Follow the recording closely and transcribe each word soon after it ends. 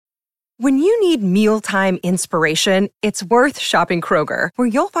When you need mealtime inspiration, it's worth shopping Kroger, where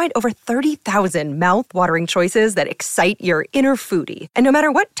you'll find over 30,000 mouth-watering choices that excite your inner foodie. And no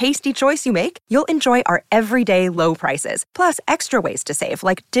matter what tasty choice you make, you'll enjoy our everyday low prices, plus extra ways to save,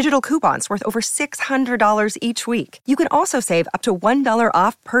 like digital coupons worth over $600 each week. You can also save up to $1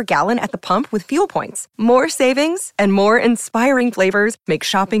 off per gallon at the pump with fuel points. More savings and more inspiring flavors make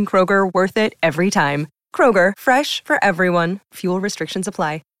shopping Kroger worth it every time. Kroger, fresh for everyone. Fuel restrictions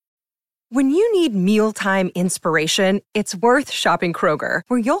apply. When you need mealtime inspiration, it's worth shopping Kroger,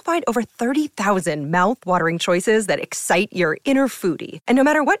 where you'll find over 30,000 mouth-watering choices that excite your inner foodie. And no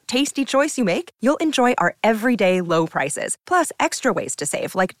matter what tasty choice you make, you'll enjoy our everyday low prices, plus extra ways to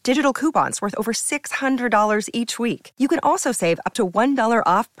save, like digital coupons worth over $600 each week. You can also save up to $1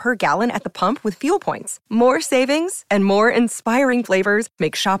 off per gallon at the pump with fuel points. More savings and more inspiring flavors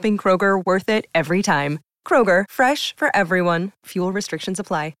make shopping Kroger worth it every time. Kroger, fresh for everyone. Fuel restrictions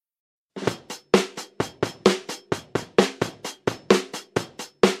apply.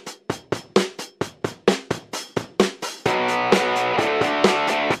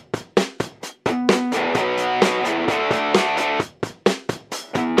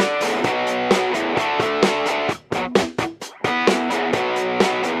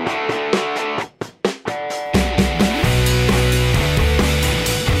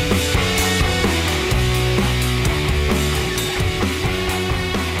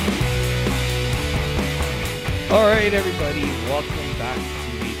 Everybody, welcome back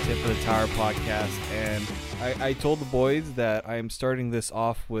to the Tip of the Tower podcast, and I told the boys that I am starting this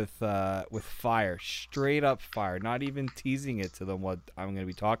off with fire, straight up fire, not even teasing it to them what I'm going to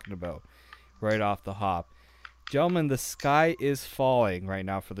be talking about right off the hop. Gentlemen, the sky is falling right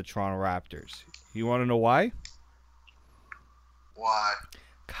now for the Toronto Raptors. You want to know why? Why?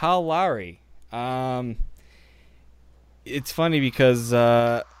 Kyle Lowry. It's funny because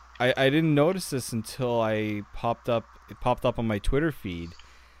I didn't notice this until it popped up on my Twitter feed.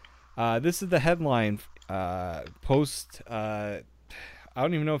 This is the headline post. I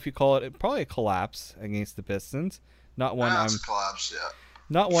don't even know if you call it probably a collapse against the Pistons. Not one collapse, yeah.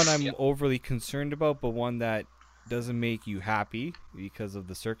 Not one I'm overly concerned about, but one that doesn't make you happy because of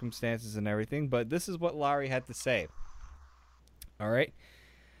the circumstances and everything. But this is what Lowry had to say. All right.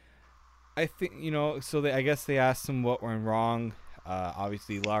 I think I guess they asked him what went wrong.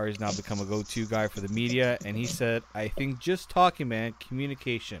 Obviously, Lowry's now become a go-to guy for the media, and he said, I think just talking, man,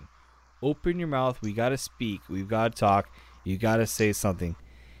 communication. Open your mouth. We got to speak. We've got to talk. You got to say something.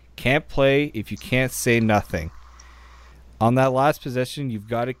 Can't play if you can't say nothing. On that last possession, you've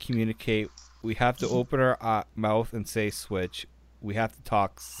got to communicate. We have to open our mouth and say switch. We have to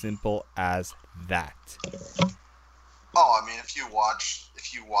talk. Simple as that. Oh, I mean, if you watch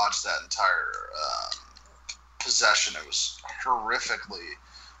that entire possession, it was horrifically.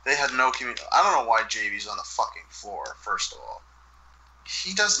 They had no communication. I don't know why JV's on the fucking floor. First of all,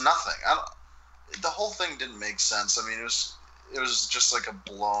 he does nothing. The whole thing didn't make sense. I mean, it was just like a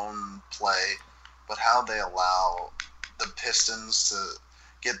blown play. But how they allow the Pistons to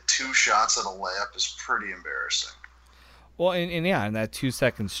get two shots at a layup is pretty embarrassing. Well, and yeah, in that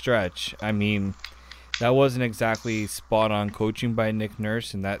 2-second stretch, I mean, that wasn't exactly spot on coaching by Nick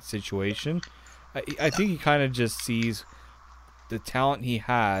Nurse in that situation. I think he kind of just sees the talent he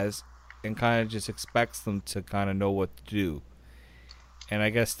has and kind of just expects them to kind of know what to do. And I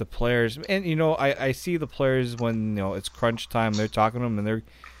guess the players, and I see the players when it's crunch time, they're talking to him and they're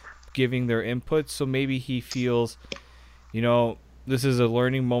giving their input. So maybe he feels, this is a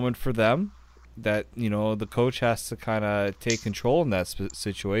learning moment for them that the coach has to kind of take control in that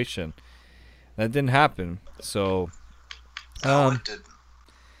situation. That didn't happen. So, it didn't.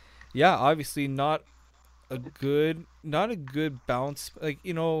 Yeah, obviously not a good bounce. Like,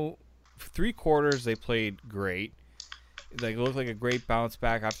 3 quarters they played great. Like, it looked like a great bounce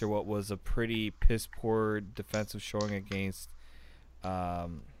back after what was a pretty piss poor defensive showing against. Oh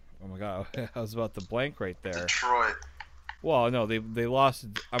my god, I was about to blank right there. Detroit. Well, no, they lost.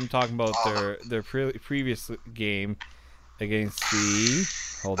 I'm talking about their previous game against the.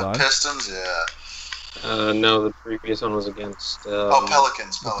 Hold on. Pistons, yeah. No, the previous one was against...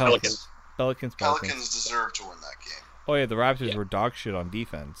 Pelicans. Pelicans deserved to win that game. Oh, yeah, the Raptors were dog shit on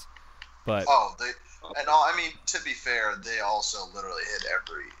defense. But to be fair, they also literally hit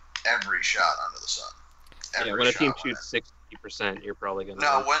every shot under the sun. When a team shoots 60%, you're probably going to...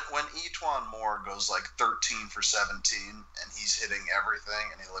 No, when Etuan Moore goes like 13 for 17, and he's hitting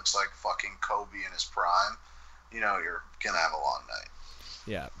everything, and he looks like fucking Kobe in his prime, you're going to have a long night.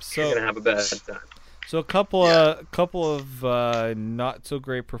 Yeah, so... You're going to have a bad time. So a couple of not so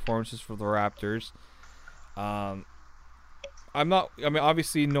great performances for the Raptors. I'm not. I mean,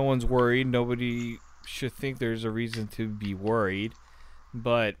 obviously, no one's worried. Nobody should think there's a reason to be worried,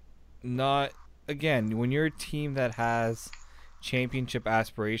 but not again. When you're a team that has championship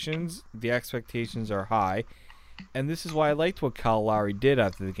aspirations, the expectations are high, and this is why I liked what Kyle Lowry did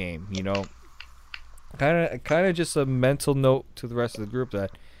after the game. You know, kind of just a mental note to the rest of the group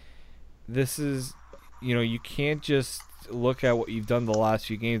that this is, you know, you can't just look at what you've done the last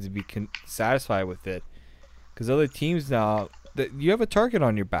few games and be satisfied with it, because other teams now that you have a target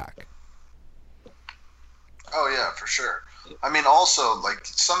on your back. Oh yeah, for sure. I mean, also like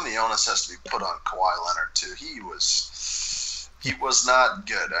some of the onus has to be put on Kawhi Leonard too. He was not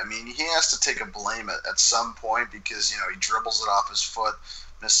good. I mean, he has to take a blame at some point because, you know, he dribbles it off his foot,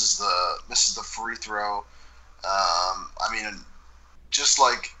 misses the free throw. I mean, just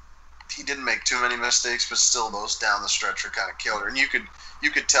like he didn't make too many mistakes, but still those down the stretch are kind of killer. And you could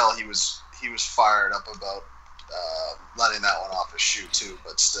tell he was fired up about letting that one off his shoe too.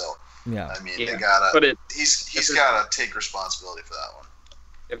 But still, yeah. I mean, yeah. he's gotta take responsibility for that one.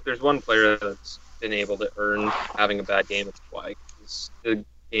 If there's one player that's been able to earn having a bad game, it's Kawhi. The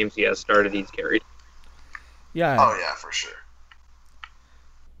games he has started, he's carried. Yeah. Oh yeah, for sure.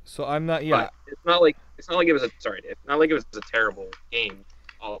 So I'm not. Yeah. But it's not like it was a terrible game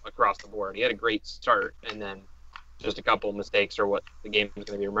all across the board. He had a great start, and then just a couple of mistakes are what the game is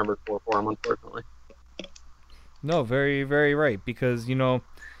going to be remembered for him, unfortunately. No, very, very right. Because, you know,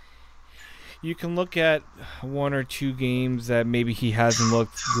 you can look at one or two games that maybe he hasn't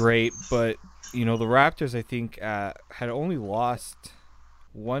looked great, but, you know, the Raptors, I think, had only lost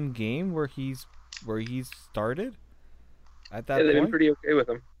one game where he's started at that point. They've been pretty okay with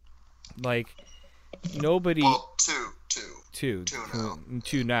him. Like, nobody... Well, two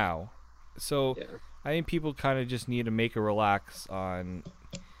now. So, yeah. I think people kind of just need to make a relax on...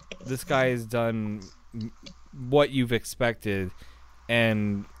 This guy has done what you've expected,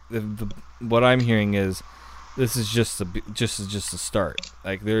 and what I'm hearing is this is just a start.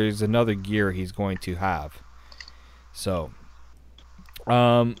 Like, there's another gear he's going to have. So,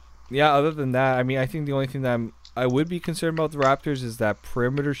 yeah. Other than that, I mean, I think the only thing that I would be concerned about the Raptors is that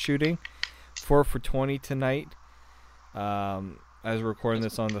perimeter shooting. 4 for 20 tonight. As we're recording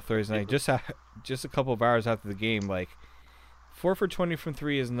this on the Thursday night, just a couple of hours after the game, like 4 for 20 from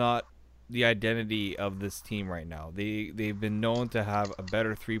 3 is not the identity of this team right now. They've been known to have a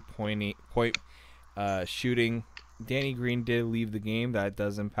better 3-point shooting. Danny Green did leave the game. That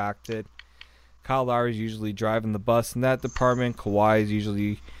does impact it. Kyle Lowry is usually driving the bus in that department. Kawhi is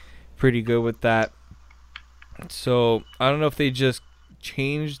usually pretty good with that. So I don't know if they just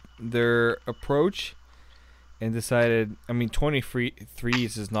changed their approach and decided, I mean, 23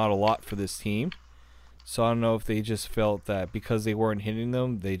 threes is not a lot for this team. So I don't know if they just felt that because they weren't hitting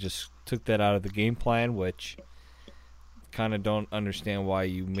them, they just took that out of the game plan, which kind of don't understand why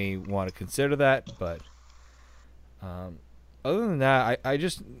you may want to consider that. But other than that, I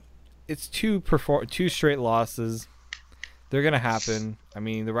just, it's two straight losses. They're going to happen. I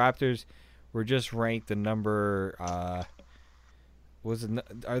mean, the Raptors were just ranked the number, were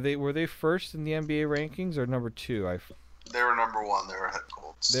they first in the NBA rankings or number 2? They were number 1. They were ahead of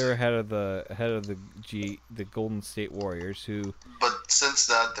Golden State. They were ahead of the Golden State Warriors, who. But since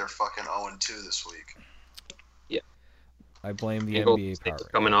that, they're fucking 0-2 this week. Yeah. I blame the Golden NBA State power.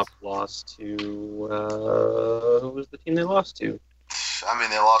 Coming off loss to who was the team they lost to? I mean,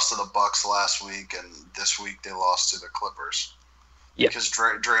 they lost to the Bucks last week, and this week they lost to the Clippers. Yeah. Because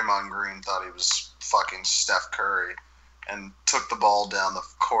Draymond Green thought he was fucking Steph Curry and took the ball down the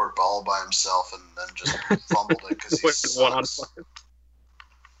court all by himself and then just fumbled it because he sucks. 1-on-5.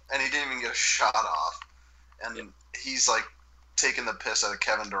 And he didn't even get a shot off. And he's like taking the piss out of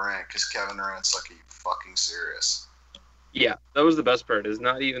Kevin Durant because Kevin Durant's like, are you fucking serious? Yeah, that was the best part. Is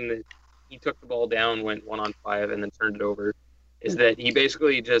not even that he took the ball down, went 1-on-5, and then turned it over. Is that he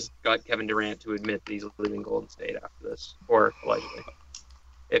basically just got Kevin Durant to admit that he's leaving Golden State after this, or allegedly.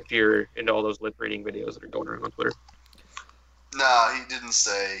 If you're into all those lip reading videos that are going around on Twitter. No, he didn't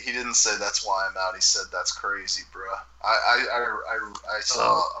say that's why I'm out. He said that's crazy, bro. I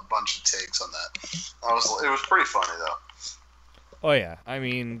saw a bunch of takes on that. It was pretty funny though. Oh yeah, I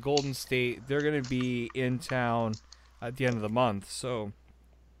mean Golden State, they're gonna be in town at the end of the month, so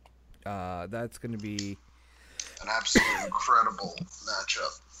that's gonna be an absolutely incredible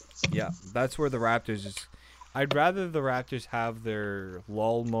matchup. Yeah, that's where the Raptors is. I'd rather the Raptors have their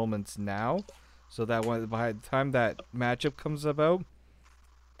lull moments now, so that by the time that matchup comes about,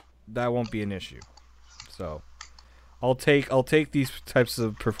 that won't be an issue. So, I'll take these types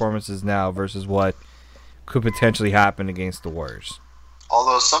of performances now versus what could potentially happen against the Warriors.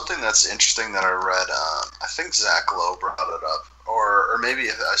 Although something that's interesting that I read, I think Zach Lowe brought it up, or maybe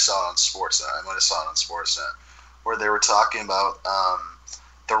I saw it on Sportsnet. I might have saw it on Sportsnet, where they were talking about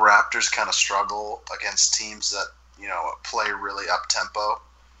the Raptors kind of struggle against teams that play really up tempo,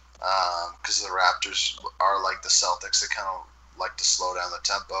 because the Raptors are like the Celtics. They kind of like to slow down the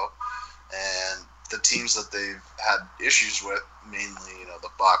tempo, and the teams that they've had issues with, mainly the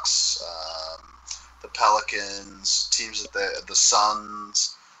Bucks, the Pelicans, teams that the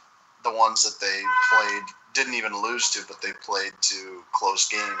Suns, the ones that they played didn't even lose to, but they played to close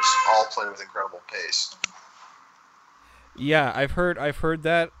games, all play with incredible pace. Yeah, I've heard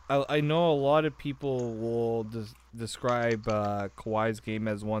that. I know a lot of people will describe Kawhi's game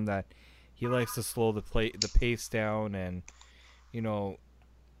as one that he likes to slow the pace down and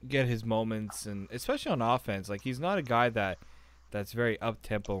get his moments, and especially on offense. Like, he's not a guy that's very up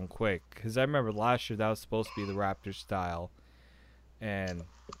tempo and quick. Because I remember last year that was supposed to be the Raptors style, and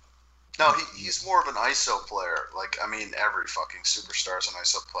no, he's more of an ISO player. Like, I mean, every fucking superstar is an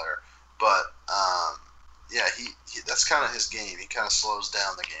ISO player, but yeah, he that's kind of his game. He kind of slows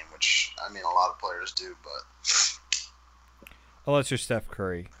down the game, which I mean a lot of players do, but unless you're Steph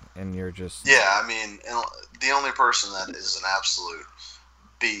Curry and you're just I mean, the only person that is an absolute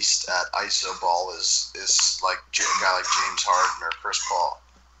beast at ISO ball is like a guy like James Harden or Chris Paul.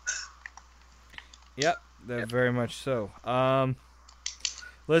 Yep, very much so.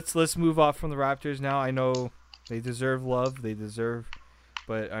 Let's move off from the Raptors now. I know they deserve love.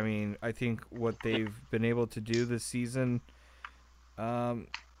 But I mean, I think what they've been able to do this season, I'm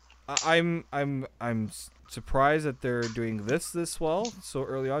surprised that they're doing this well so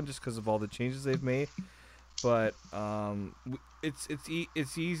early on, just because of all the changes they've made. But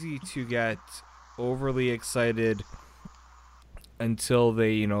it's easy to get overly excited until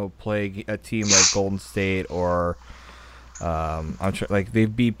they play a team like Golden State or like they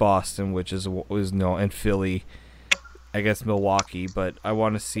beat Boston, which was and Philly. I guess Milwaukee, but I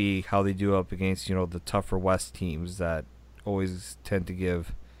want to see how they do up against, the tougher West teams that always tend to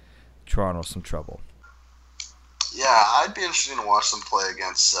give Toronto some trouble. Yeah, I'd be interested to watch them play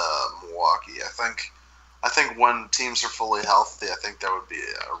against Milwaukee. I think when teams are fully healthy, I think that would be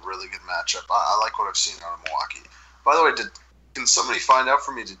a really good matchup. I like what I've seen out of Milwaukee. By the way, can somebody find out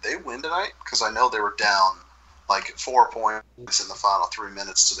for me, did they win tonight? Because I know they were down like 4 points in the final 3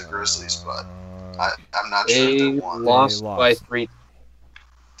 minutes to the Grizzlies, but I'm not sure if they won. Lost by 3.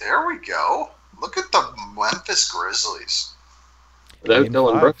 There we go. Look at the Memphis Grizzlies. Without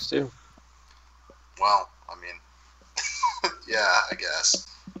Dillon Brooks, too. Well, I mean, yeah, I guess.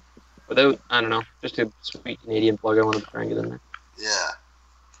 Without, I don't know, just a sweet Canadian plug I wanted to try and get in there. Yeah.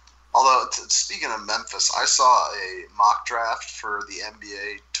 Although, speaking of Memphis, I saw a mock draft for the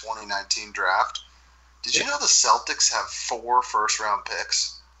NBA 2019 draft. Did you know the Celtics have 4 first-round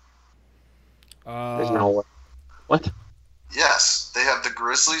picks? There's no way. What? Yes, they have the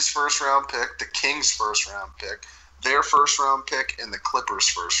Grizzlies' first-round pick, the Kings' first-round pick, their first-round pick, and the Clippers'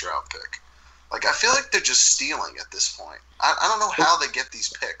 first-round pick. Like, I feel like they're just stealing at this point. I don't know how they get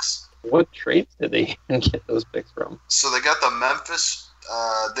these picks. What trades did they get those picks from? So they got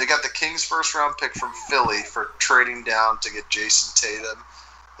they got the Kings' first-round pick from Philly for trading down to get Jason Tatum.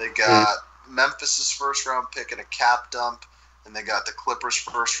 They got Memphis' first-round pick in a cap dump. And they got the Clippers'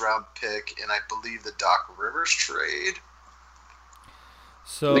 first-round pick, and I believe the Doc Rivers trade.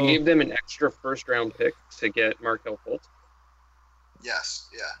 So they gave them an extra first-round pick to get Markelle Fultz. Yes,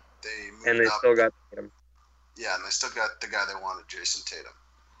 yeah. Still got Tatum. Yeah, and they still got the guy they wanted, Jason Tatum.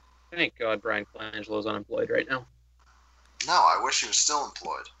 Thank God Brian Colangelo's unemployed right now. No, I wish he was still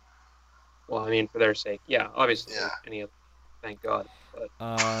employed. Well, I mean, for their sake. Yeah, obviously. Yeah. Thank God. But.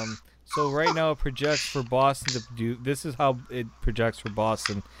 So right now it projects for Boston to do. This is how it projects for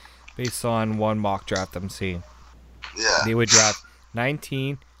Boston, based on one mock draft I'm seeing. Yeah. They would draft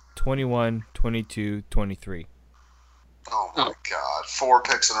 19, 21, 22, 23. Oh my God! 4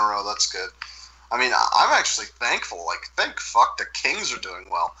 picks in a row. That's good. I mean, I'm actually thankful. Like, thank fuck the Kings are doing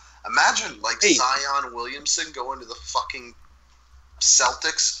well. Imagine Zion Williamson going to the fucking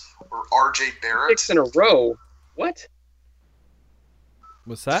Celtics or RJ Barrett. 6 in a row. What?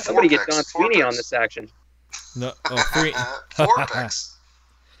 What's that? Somebody get Don Sweeney on this action. No, 3. 4 picks.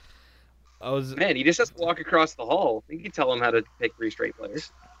 Man, he just has to walk across the hall. You can tell him how to pick 3 straight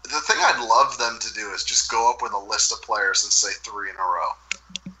players. The thing I'd love them to do is just go up with a list of players and say 3 in a row.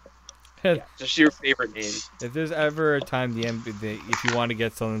 Yeah, just your favorite name. If there's ever a time if you want to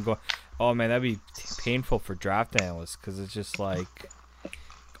get something going, oh man, that'd be painful for draft analysts, because it's just like,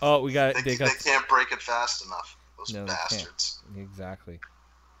 oh, they can't break it fast enough. Those bastards. Exactly.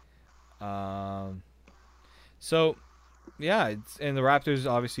 So, yeah, and the Raptors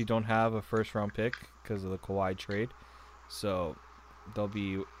obviously don't have a first-round pick because of the Kawhi trade. So they'll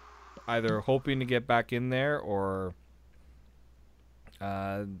be either hoping to get back in there or,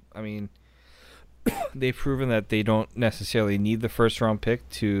 I mean, they've proven that they don't necessarily need the first round pick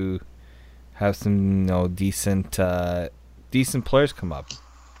to have some decent players come up.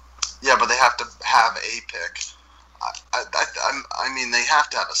 Yeah, but they have to have a pick. I mean, they have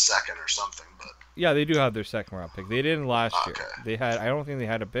to have a second or something, but Yeah, they do have their second round pick. They didn't last year. Okay. I don't think they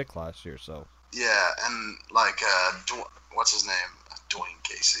had a pick last year. So yeah, and like what's his name? Dwayne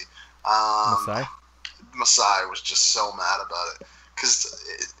Casey. Masai? Masai was just so mad about it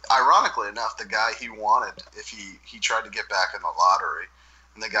because, ironically enough, the guy he wanted, if he tried to get back in the lottery,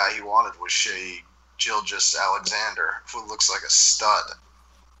 and the guy he wanted was Shea Gilgeous-Alexander, who looks like a stud.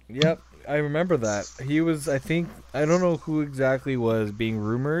 Yep, I remember that. He was, I don't know who exactly was being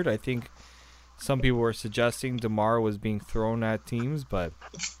rumored. I think some people were suggesting DeMar was being thrown at teams, but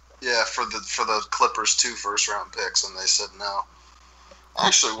yeah, for the Clippers 2 first-round picks, and they said no.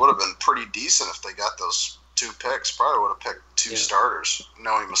 Actually, would have been pretty decent if they got those 2 picks. Probably would have picked 2 starters,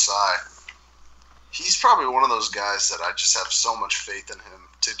 knowing Masai. He's probably one of those guys that I just have so much faith in him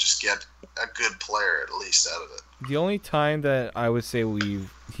to just get a good player at least out of it. the only time that I would say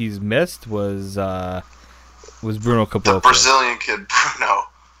he's missed was Bruno Caboclo. The Brazilian kid,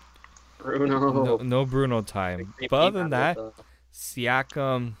 Bruno. No Bruno time. But other than that,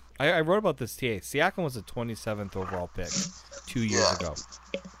 Siakam. I wrote about this today. Siakam was a 27th overall pick 2 years ago.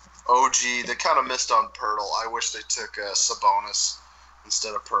 OG, they kind of missed on Pirtle. I wish they took Sabonis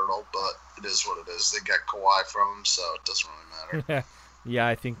instead of Pirtle, but it is what it is. They got Kawhi from him, so it doesn't really matter. Yeah,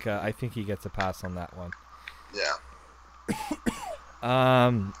 I think he gets a pass on that one. Yeah.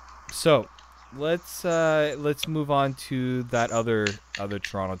 So let's move on to that other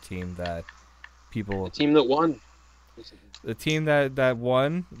Toronto team that people. The team that won. The team that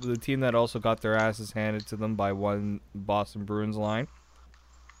won. The team that also got their asses handed to them by one Boston Bruins line.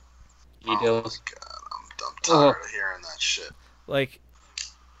 Oh my God, I'm tired of hearing that shit. Like,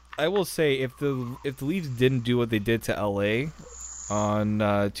 I will say, if the Leafs didn't do what they did to LA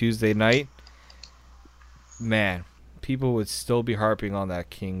on Tuesday night, man, people would still be harping on that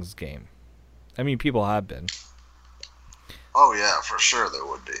Kings game. I mean, people have been. Oh yeah, for sure there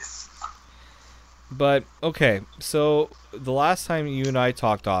would be. But okay, so the last time you and I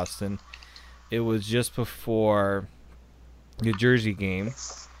talked, Austin, it was just before the Jersey game.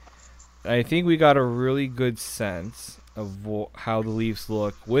 I think we got a really good sense of how the Leafs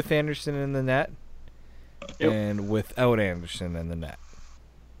look with Anderson in the net and without Anderson in the net.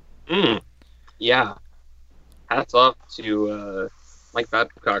 Yeah. Hats off to Mike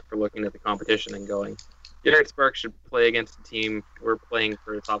Babcock for looking at the competition and going, Garrett Sparks should play against a team we're playing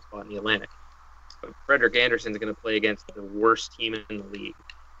for a top spot in the Atlantic. But Frederik Anderson's going to play against the worst team in the league.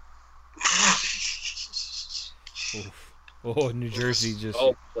 Oof. Oh, New Jersey just...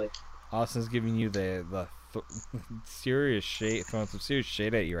 Austin's giving you the serious shade, throwing some serious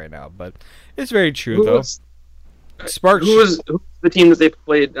shade at you right now, but it's very true though. Sparks. Who was the team that they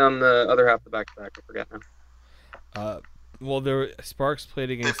played on the other half of the back-to-back? I forget now. Well, Sparks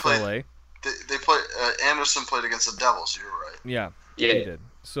played against LA. They played. Anderson played against the Devils. You're right. Yeah, he did.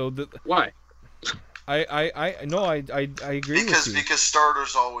 So why? I agree with you. Because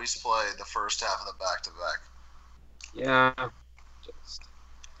starters always play the first half of the back-to-back. Yeah.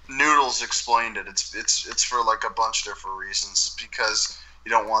 Noodles explained it. It's for like a bunch of different reasons, because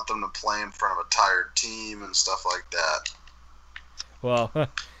you don't want them to play in front of a tired team and stuff like that. Well,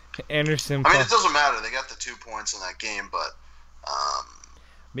 Anderson. I mean, it doesn't matter. They got the 2 points in that game, but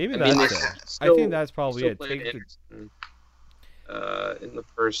maybe that's it. I think that's probably it. In the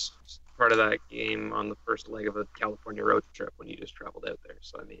first part of that game on the first leg of a California road trip when you just traveled out there.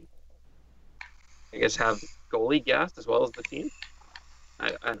 So I mean, I guess have goalie gassed as well as the team. I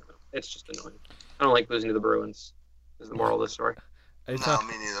don't know. It's just annoying. I don't like losing to the Bruins, is the moral of the story. Me neither.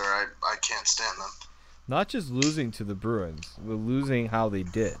 I can't stand them. Not just losing to the Bruins, but losing how they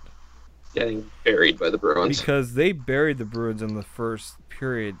did. Getting buried by the Bruins. Because they buried the Bruins in the first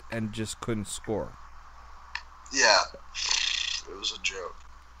period and just couldn't score. Yeah. It was a joke.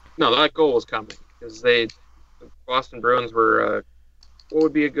 No, that goal was coming. Because the Boston Bruins were, what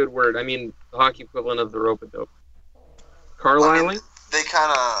would be a good word? I mean, the hockey equivalent of the rope-a-dope. Carliling? I mean, they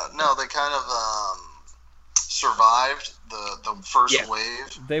kind of survived the first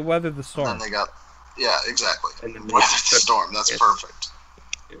wave. They weathered the storm. And then they got, exactly. And then weathered the storm. That's perfect.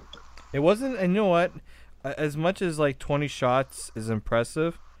 It wasn't, and you know what? As much as like 20 shots is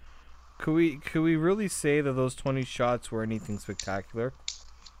impressive, could we really say that those 20 shots were anything spectacular?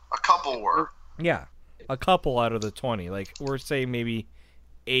 A couple were. Yeah, a couple out of the 20. Like we're saying maybe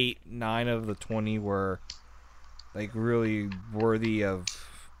 8, 9 of the 20 were like really worthy of,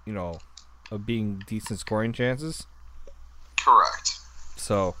 of being decent scoring chances. Correct.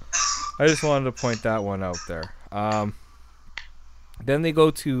 So I just wanted to point that one out there. Then they go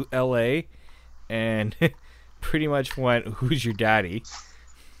to LA and pretty much went, "Who's your daddy?"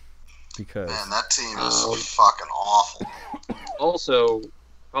 Because man, that team is fucking awful. Also,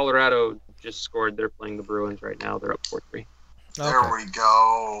 Colorado just scored. They're playing the Bruins right now. They're up 4-3. There we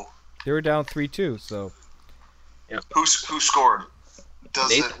go. They were down 3-2, so yeah. Who scored?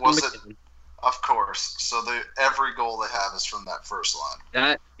 Nathan McKinnon. Of course. So every goal they have is from that first line.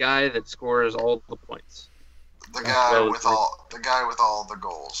 That guy that scores all the points. The guy with all the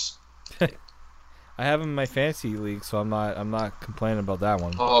goals. I have him in my fantasy league, so I'm not complaining about that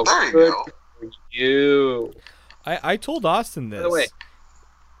one. Oh, there you good go. for you. I told Austin this. By the way,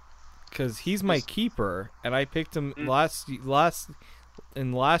 because he's my keeper, and I picked him last year's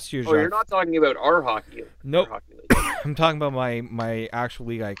Oh, you're draft. not talking about our hockey. Nope. Our hockey league. I'm talking about my actual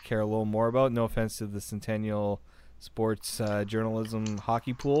league I care a little more about. No offense to the Centennial Sports Journalism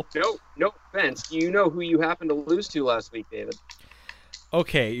Hockey Pool. No offense. You know who you happened to lose to last week, David.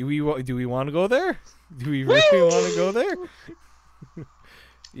 Okay, do we want to go there? Do we really want to go there?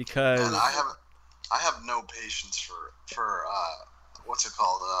 Because And I have no patience for what's it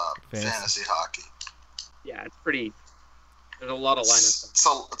called? Fantasy hockey. Yeah, it's pretty. There's a lot of lineups.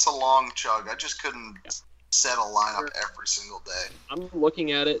 It's a long chug. I just couldn't set a lineup every single day. I'm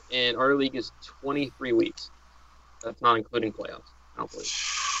looking at it, and our league is 23 weeks. That's not including playoffs. I don't believe.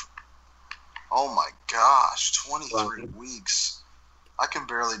 Oh my gosh, 23 Wow. weeks. I can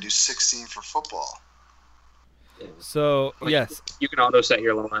barely do 16 for football. Yeah. so But yes, You can auto set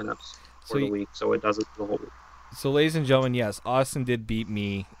your lineups So for the you- week, so it does it the whole week. so ladies and gentlemen, yes, Austin did beat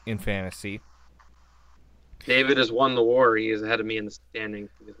me in fantasy. David has won the war. He is ahead of me in the standings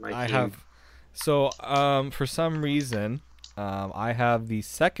because my I team. have. So for some reason, I have the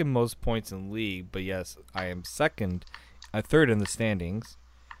second most points in league, but yes, I am third in the standings.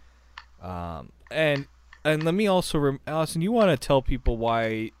 And let me also, Allison, you want to tell people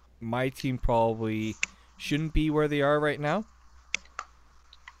why my team probably shouldn't be where they are right now?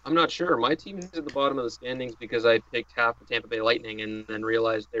 I'm not sure. My team is at the bottom of the standings because I picked half the Tampa Bay Lightning and then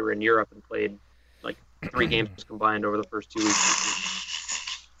realized they were in Europe and played like 3 games combined over the first 2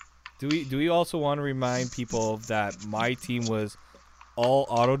 weeks. Do we also want to remind people that my team was all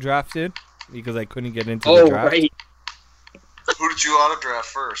auto drafted because I couldn't get into the draft? Right. Who did you auto draft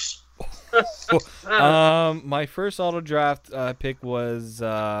first? My first auto draft pick was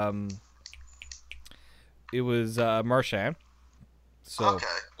Marchand. So Okay.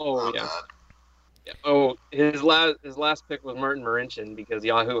 Oh Not yeah. bad. Yeah. Oh, his last pick was Martin Marincin because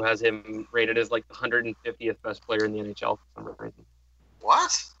Yahoo has him rated as like the 150th best player in the NHL for some reason.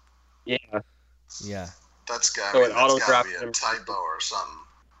 What? Yeah. yeah, That's got So it to auto-drafted be a him. typo or something.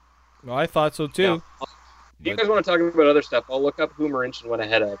 well, I thought so too. If you guys want to talk about other stuff, I'll look up who Marincin went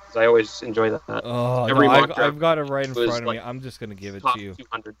ahead of because I always enjoy that. Oh, Every no, mock I've draft got it right in was front of me. like I'm just gonna give it Top to you.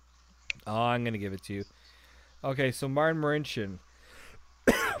 200. Oh, I'm gonna give it to you. Okay, so Martin Marincin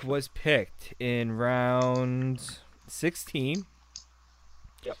was picked in round 16.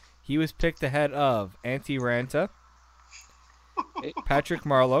 Yep. He was picked ahead of Antti Ranta, Okay. Patrick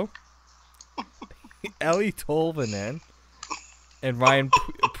Marleau, Eli Tolvanen, and Ryan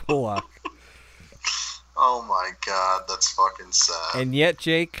Pulock. Oh my god, that's fucking sad. And yet,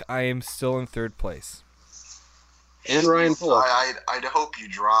 Jake, I am still in third place. And Ryan Pulock. I'd hope you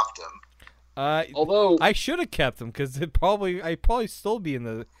dropped him. Although I should have kept them because I'd probably still be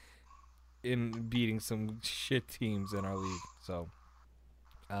in beating some shit teams in our league. So,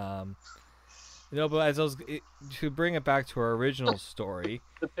 but as I was to bring it back to our original story.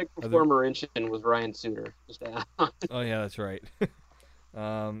 the pick before Marincin was Ryan Suter. Just to add on. Oh yeah, that's right.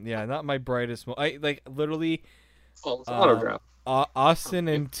 Yeah, not my brightest. I like literally. Oh, it's auto draft. Austin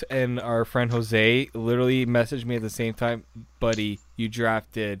and our friend Jose literally messaged me at the same time, buddy. You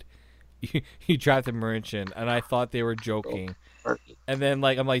drafted Marincin, and I thought they were joking. And then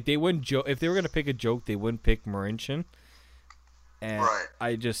I'm like, they wouldn't joke if they were gonna pick a joke. They wouldn't pick Marincin. And Right.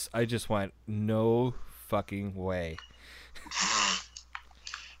 I just went, no fucking way.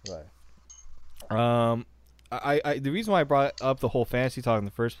 Right. I the reason why I brought up the whole fantasy talk in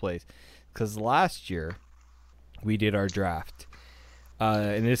the first place, because last year we did our draft.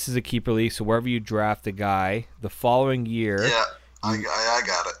 And this is a keeper league, so wherever you draft a guy, the following year, Yeah, I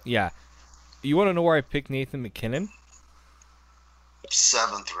got it. yeah. You want to know where I picked Nathan McKinnon?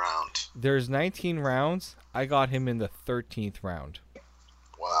 7th round. There's 19 rounds. I got him in the 13th round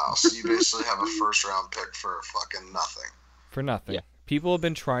Wow. So you basically have a first round pick for fucking nothing. for nothing. Yeah. People have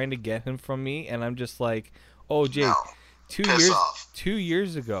been trying to get him from me, and I'm just like, oh, Jake, No. 2 Piss years, off. 2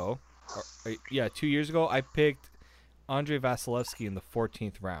 years ago, 2 years ago, I picked Andrei Vasilevsky in the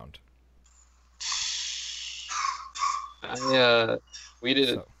 14th round. I've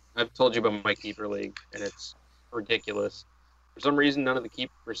told you about my keeper league, and it's ridiculous. For some reason, none of the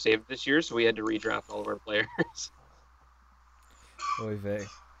keepers saved this year, so we had to redraft all of our players. Oy vey.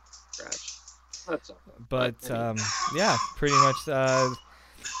 Scratch. That's all. But yeah, pretty much. I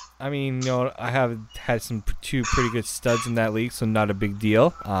mean, I have had two pretty good studs in that league, so not a big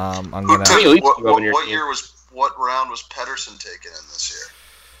deal. I'm gonna. What round was Pedersen taken in this year?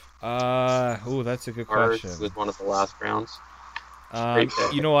 That's a good Ours question. was one of the last rounds.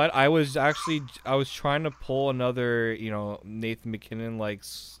 You know what? I was trying to pull another, Nathan McKinnon like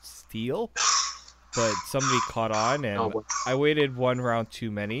steal, but somebody caught on, and I waited one round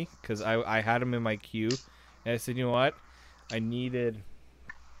too many because I had him in my queue, and I said, you know what? I needed.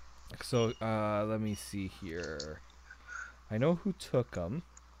 So let me see here. I know who took him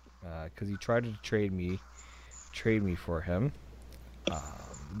because he tried to trade me for him,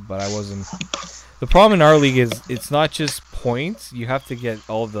 but I wasn't. The problem in our league is it's not just points. You have to get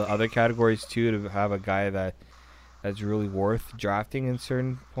all the other categories too to have a guy that's really worth drafting in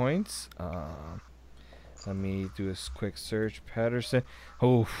certain points. Let me do a quick search. Pedersen.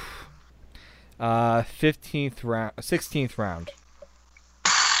 15th round, 16th round.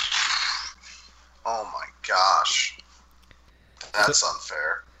 Oh my gosh, that's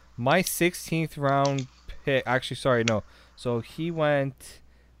unfair. My 16th round pick. Actually, sorry, no. So he went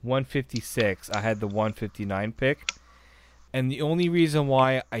 156. I had the 159 pick. And the only reason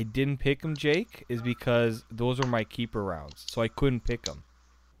why I didn't pick him, Jake, is because those were my keeper rounds. So I couldn't pick him.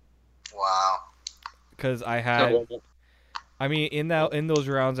 Wow. Because I had... I mean, in those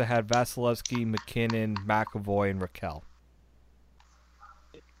rounds, I had Vasilevsky, McKinnon, McAvoy, and Raquel.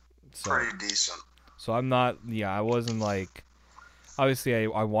 So, pretty decent. So I'm not... Yeah, I wasn't like... Obviously,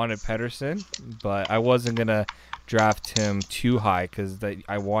 I wanted Pedersen, but I wasn't going to draft him too high because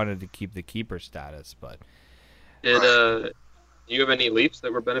I wanted to keep the keeper status. But do you have any Leafs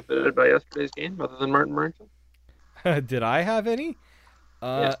that were benefited by yesterday's game other than Martin Marchand? Did I have any?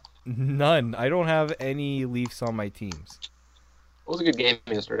 Yeah. None. I don't have any Leafs on my teams. It was a good game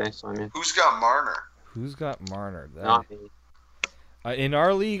yesterday, so I mean. Who's got Marner? Who's got Marner? Not me. In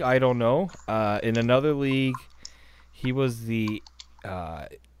our league, I don't know. In another league, he was the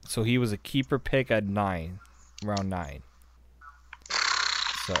so he was a keeper pick at round 9.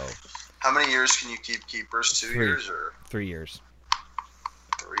 So. How many years can you keep keepers? 2 years or 3 years?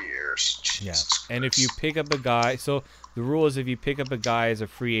 3 years. Jesus And if you pick up a guy, so the rule is if you pick up a guy as a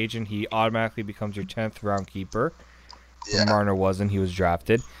free agent, he automatically becomes your 10th round keeper. Yeah. Marner wasn't; he was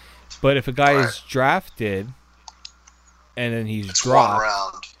drafted. But if a guy is drafted and then he's dropped, 1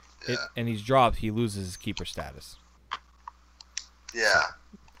 round. Yeah. he's dropped, he loses his keeper status. Yeah,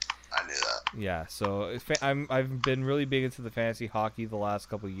 I knew that. Yeah, so I've been really big into the fantasy hockey the last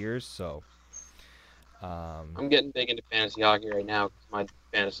couple of years, so. I'm getting big into fantasy hockey right now because my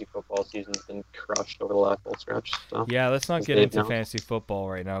fantasy football season's been crushed over the last full stretch. So. Yeah, let's not get into fantasy football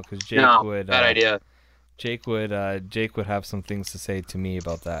right now because Jake would. Bad idea. Jake would have some things to say to me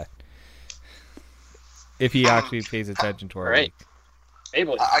about that. If he actually pays attention to our league. I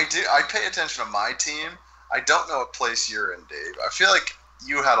do. I pay attention to my team. I don't know what place you're in, Dave. I feel like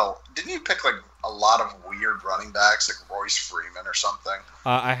you had didn't you pick like a lot of weird running backs, like Royce Freeman or something?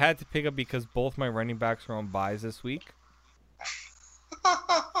 I had to pick up because both my running backs were on buys this week.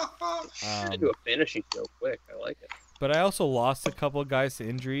 to do a fantasy show quick. I like it. But I also lost a couple of guys to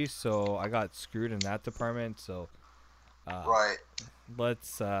injuries, so I got screwed in that department. So, right.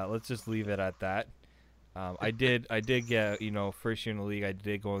 Let's just leave it at that. I did get first year in the league. I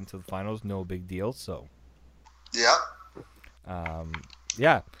did go into the finals. No big deal. So. Yeah.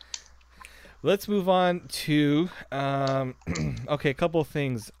 Yeah. Let's move on to okay, a couple of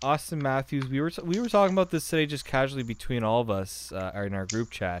things. Austin Matthews, we were talking about this today just casually between all of us in our group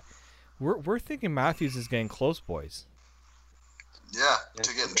chat. We're thinking Matthews is getting close, boys. Yeah,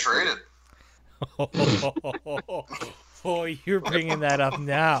 to getting traded. Oh, you're bringing that up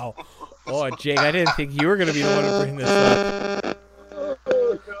now. Oh, Jake, I didn't think you were going to be the one to bring this up.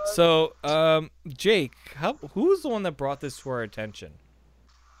 So, Jake, who's the one that brought this to our attention?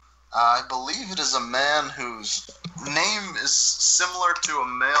 I believe it is a man whose name is similar to a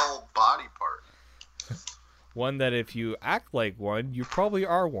male body part. One that if you act like one, you probably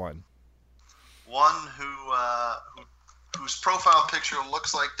are one. One whose profile picture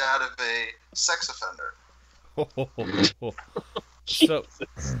looks like that of a sex offender. So,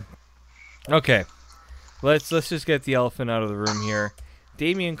 okay. let's just get the elephant out of the room here.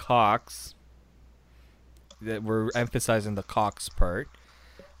 Damian Cox. That we're emphasizing the Cox part.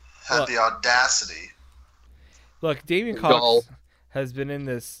 Had the audacity. Look, Damian Cox has been in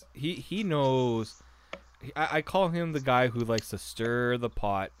this. He knows. I call him the guy who likes to stir the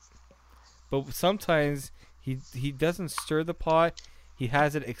pot, but sometimes he doesn't stir the pot. He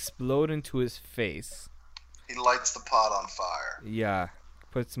has it explode into his face. He lights the pot on fire. Yeah,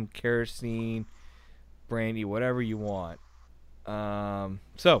 put some kerosene, brandy, whatever you want.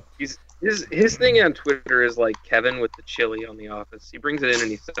 So his thing on Twitter is like Kevin with the chili on The Office. He brings it in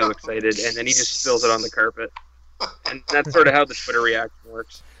and he's so excited, and then he just spills it on the carpet. And that's sort of how the Twitter reaction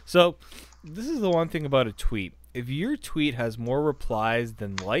works. So this is the one thing about a tweet. If your tweet has more replies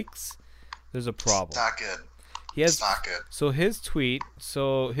than likes, there's a problem. Not good. It's not good. So his tweet,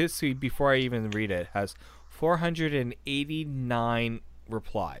 before I even read it, has 489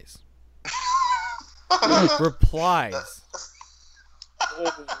 replies. Replies.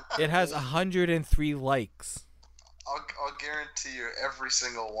 It has 103 likes. I'll guarantee you every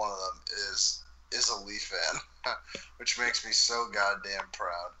single one of them is a Leaf fan, which makes me so goddamn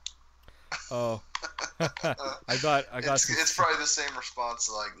proud. Oh, I got. It's probably the same response,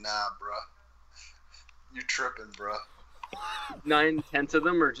 like, nah, bruh, you tripping, bruh. 9/10 of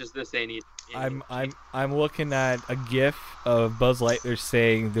them are just this ain't it. I'm looking at a GIF of Buzz Lightyear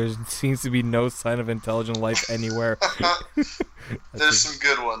saying there seems to be no sign of intelligent life anywhere. There's some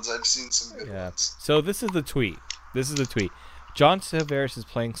good ones. I've seen some good ones. So this is the tweet. John Tavares is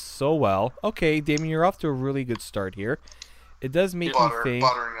playing so well. Okay, Damien, you're off to a really good start here. It does make me think.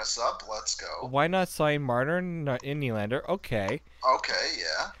 Buttering us up. Let's go. Why not sign Marner, not Nylander? Okay. Okay,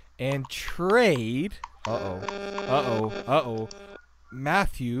 yeah. And trade.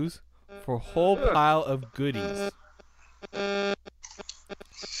 Matthews for a whole pile of goodies. Oh my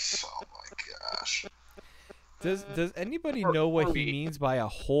gosh. Does anybody know what he means by a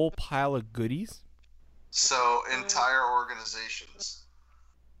whole pile of goodies? So entire organizations.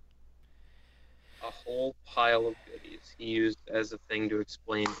 A whole pile of goodies he used as a thing to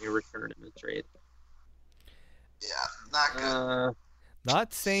explain a return in the trade. Yeah, not good.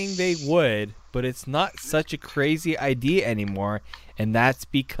 Not saying they would, but it's not such a crazy idea anymore, and that's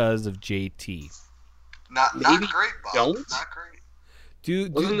because of JT. Not great, Bob. Not great.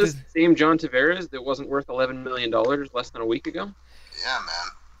 Wasn't this the same John Tavares that wasn't worth $11 million less than a week ago? Yeah, man.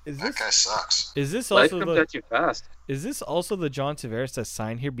 That guy sucks. Is this Life also comes at you fast. Is this also the John Tavares that's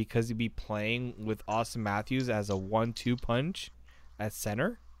signed here because he'd be playing with Auston Matthews as a 1-2 punch at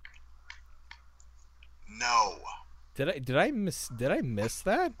center? No. Did I miss that?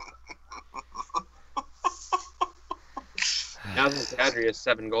 Now this Kadri has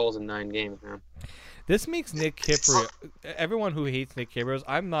 7 goals in 9 games, man. This makes Nick Kipper. Everyone who hates Nick Kipper,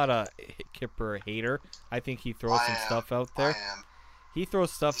 I'm not a Kipper hater. I think he throws some stuff out there. He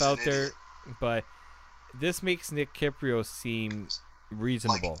throws stuff out there, but this makes Nick Kiprio seem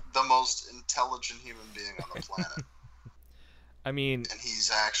reasonable. Like the most intelligent human being on the planet. I mean, and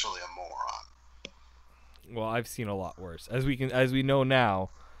he's actually a moron. Well, I've seen a lot worse. As we know now,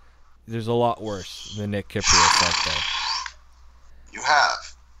 there's a lot worse than Nick Kiprio out there. You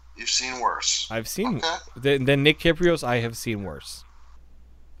have. You've seen worse. I've seen than Nick Kiprios. I have seen worse.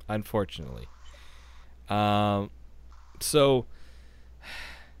 Unfortunately. So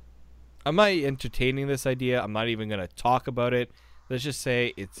I'm not entertaining this idea. I'm not even going to talk about it. Let's just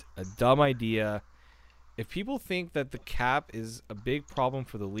say it's a dumb idea. If people think that the cap is a big problem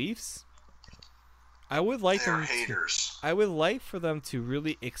for the Leafs, I would like I would like for them to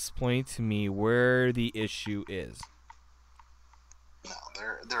really explain to me where the issue is. No,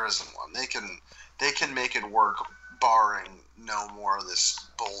 there isn't one. They can make it work, barring no more of this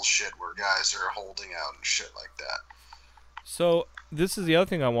bullshit where guys are holding out and shit like that. So this is the other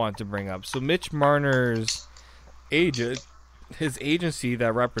thing I wanted to bring up. So Mitch Marner's agent, his agency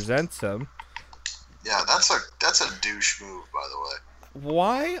that represents him. Yeah, that's a douche move, by the way.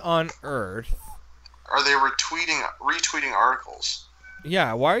 Why on earth are they retweeting articles?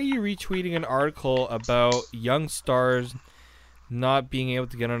 Yeah, why are you retweeting an article about young stars not being able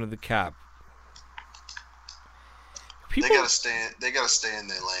to get under the cap? They gotta stay in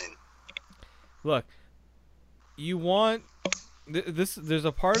their lane. Look, you want this. There's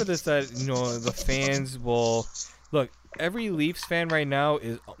a part of this that the fans will look. Every Leafs fan right now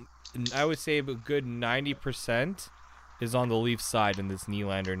is, I would say, a good 90% is on the Leafs side in this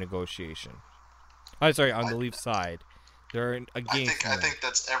Nylander negotiation. I'm sorry, on the Leafs side. They're against. I think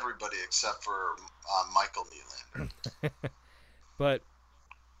that's everybody except for Michael Nylander. But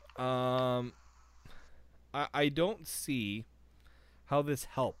I don't see how this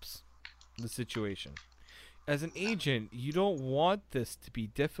helps the situation. as an agent, you don't want this to be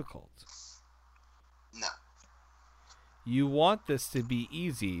difficult. No. You want this to be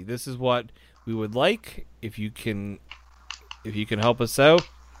easy. This is what we would like. If you can help us out,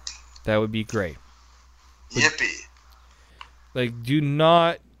 that would be great. Yippee. Like, do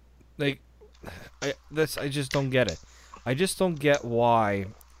not, like, I just don't get it. I just don't get why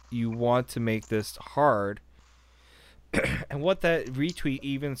you want to make this hard and what that retweet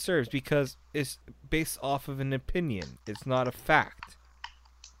even serves, because it's based off of an opinion. It's not a fact.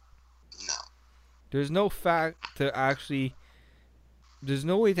 No. There's no fact to actually, there's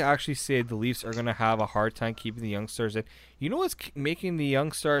no way to actually say the Leafs are going to have a hard time keeping the young stars in. You know what's making the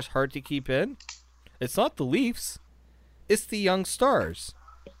young stars hard to keep in? It's not the Leafs. It's the young stars.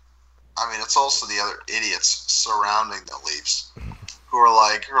 I mean, it's also the other idiots surrounding the Leafs who are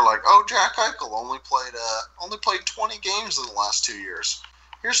like, oh, Jack Eichel only played 20 games in the last 2 years.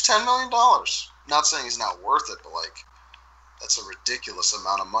 Here's $10 million. Not saying he's not worth it, but like, that's a ridiculous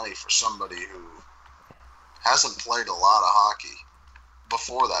amount of money for somebody who hasn't played a lot of hockey.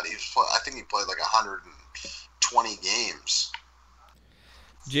 Before that, I think he played like 120 games.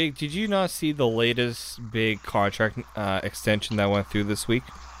 Jake, did you not see the latest big contract extension that went through this week?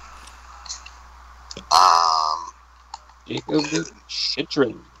 Jacob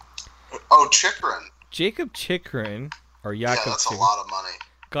Chychrun. Oh, Chychrun. Jacob Chychrun, or Yeah, Jakob that's a Chychrun, lot of money.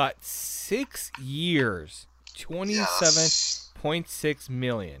 got 6 years, $27.6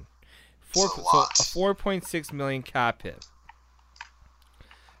 million. So That's a lot. a $4.6 million cap hit.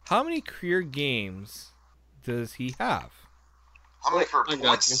 How many career games does he have? How many I got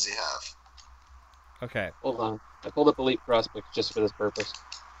points you. does he have? Okay. Hold on. I pulled up Elite Prospects just for this purpose.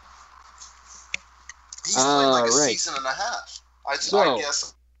 He's played like a right. season and a half. I So-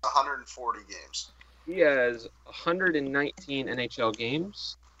 guess 140 games. He has 119 NHL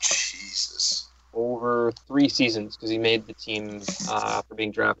games Jesus. over 3 seasons because he made the team for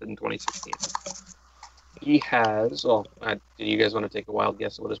being drafted in 2016. He has, did you guys want to take a wild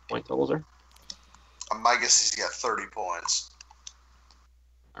guess at what his point totals are? My guess he's got 30 points.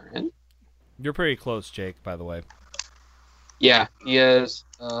 All right. You're pretty close, Jake, by the way. Yeah, he has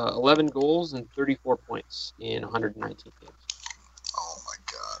 11 goals and 34 points in 119 games. Oh my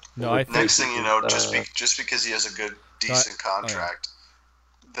god. No, I think Next thing you know, just Uh, just because he has a good, decent contract,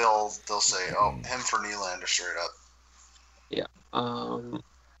 they'll say, oh, him for Nylander straight up.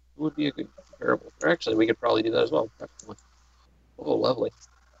 Would be a good comparable. Or actually, we could probably do that as well. Oh, lovely.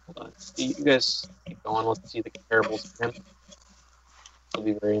 Hold on. You guys keep going. Let's see the comparables for him. It'll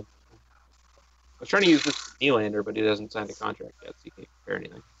be very interesting. I was trying to use this for Nylander, but he hasn't signed a contract yet, so you can't compare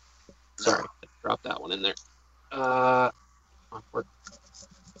anything. Sorry, I dropped that one in there. Work.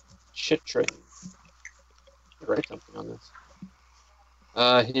 Chychrun. I'll write something on this.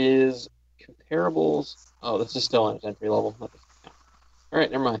 His comparables. Oh, this is still on his entry level. That doesn't count. All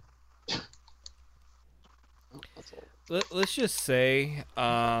right, never mind. Oh, that's old. Let's just say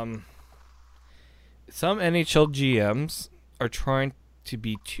some NHL GMs are trying to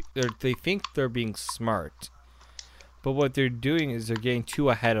be they think they're being smart, but what they're doing is they're getting too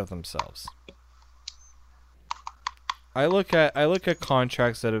ahead of themselves. I look at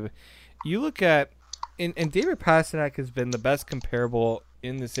contracts that have, you look at, and David Pastrnak has been the best comparable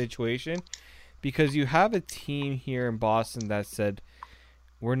in the situation, because you have a team here in Boston that said,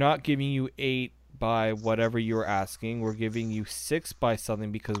 we're not giving you 8 by whatever you're asking, we're giving you 6 by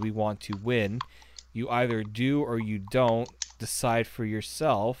something because we want to win. You either do or you don't. Decide for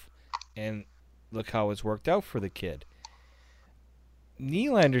yourself, and look how it's worked out for the kid.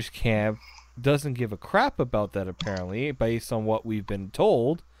 Nylander's camp doesn't give a crap about that, apparently, based on what we've been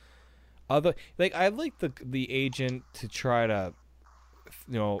told. I'd like the agent to try to,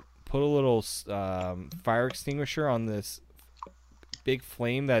 put a little fire extinguisher on this big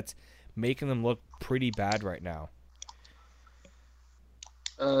flame that's making them look pretty bad right now.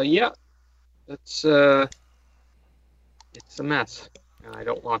 Yeah, it's a mess. And I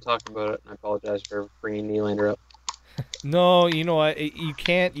don't want to talk about it. I apologize for bringing Nylander up. No, you know what? You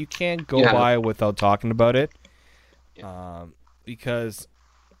can't go by without talking about it. Yeah. Because,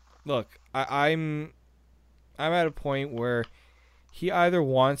 look, I'm at a point where he either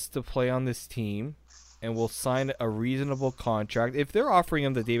wants to play on this team and will sign a reasonable contract. If they're offering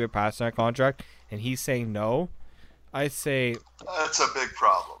him the David Pastrnak contract and he's saying no, I say that's a big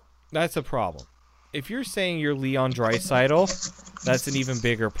problem. That's a problem. If you're saying you're Leon Draisaitl, that's an even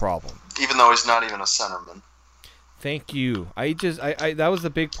bigger problem. Even though he's not even a centerman. Thank you. I that was the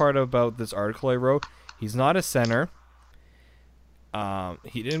big part about this article I wrote. He's not a center.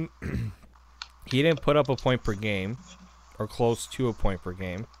 He didn't put up a point per game, or close to a point per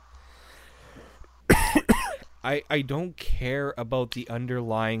game. I don't care about the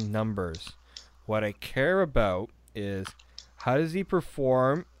underlying numbers. What I care about is how does he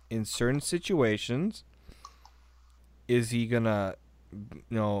perform in certain situations? Is he gonna,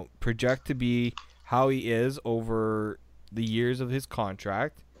 project to be how he is over the years of his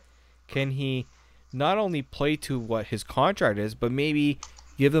contract? Can he not only play to what his contract is, but maybe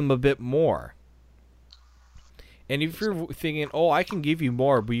give them a bit more? And if you're thinking, oh, I can give you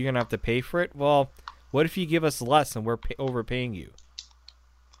more, but you're going to have to pay for it, well, what if you give us less and we're overpaying you?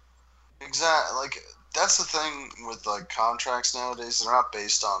 Exactly. Like, that's the thing with, like, contracts nowadays. They're not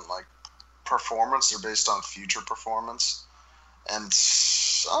based on, like, performance. They're based on future performance. And,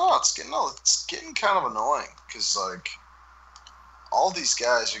 it's getting kind of annoying because, like, all these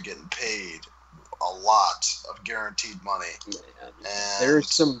guys are getting paid a lot of guaranteed money. Man, and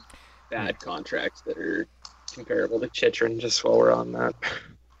there's some bad contracts that are comparable to Chychrun, just while we're on that.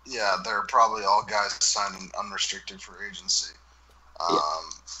 Yeah, they're probably all guys signing unrestricted free agency.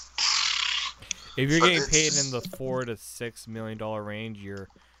 If you're getting paid in the $4 to $6 million range, you're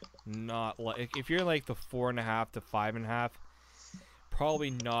not like, if you're like the 4.5 to 5.5, probably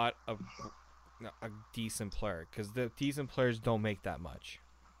not a decent player, because the decent players don't make that much.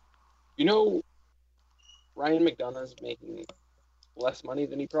 Ryan McDonough's making less money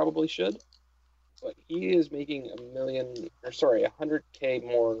than he probably should, but he is making $100K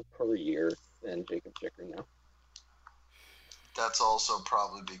more per year than Jakob Chychrun now. That's also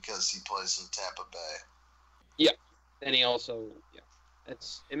probably because he plays in Tampa Bay. Yeah, and he also,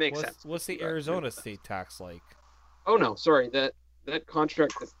 it makes sense. What's the Arizona state tax like? Oh no, sorry, that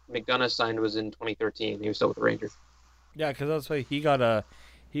contract that McDonough signed was in 2013. He was still with the Rangers. Yeah, because that's why he got a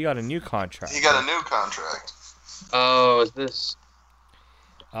new contract. He got a new contract. Oh, is this?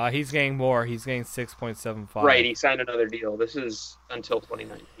 He's getting more. He's getting 6.75. Right, he signed another deal. This is until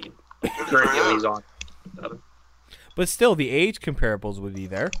 2019. The current deal he's on. But still, the age comparables would be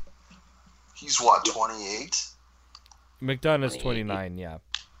there. He's what, 28? McDonough's 29, yeah.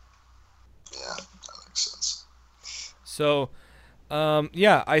 Yeah, that makes sense. So,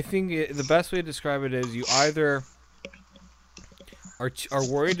 I think the best way to describe it is you either are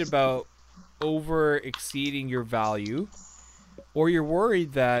worried about over exceeding your value, or you're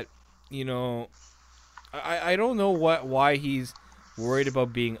worried that, I don't know why he's worried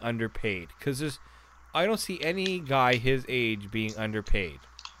about being underpaid, because I don't see any guy his age being underpaid.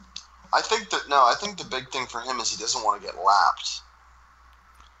 I think the big thing for him is he doesn't want to get lapped.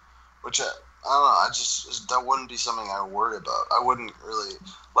 Which, I don't know, that wouldn't be something I would worry about. I wouldn't really,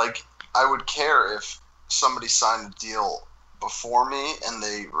 I would care if somebody signed a deal before me and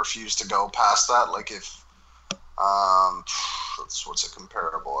they refused to go past that. Like if, what's a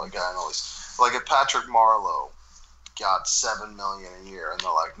comparable? A guy always, like if Patrick Marleau got $7 million a year and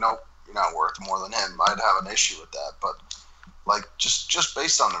they're like, nope, you're not worth more than him, I'd have an issue with that. But like just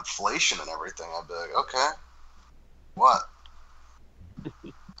based on inflation and everything, I'd be like, okay, what?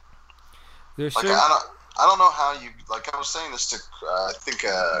 I don't know how you, like I was saying this to I think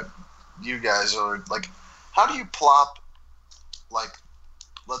you guys are like, how do you plop, like,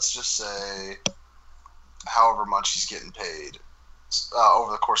 let's just say however much he's getting paid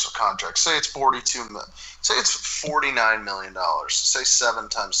over the course of contract. Say it's $49 million. Say 7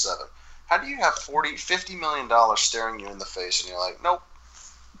 times 7. How do you have $50 million staring you in the face and you're like, nope?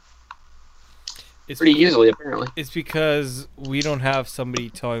 It's pretty easily, apparently. It's because we don't have somebody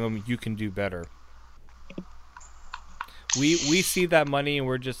telling them you can do better. We see that money and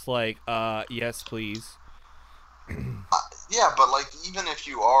we're just like, yes, please. Yeah, but like even if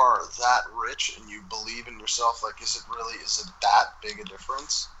you are that rich and you believe in yourself, like is it that big a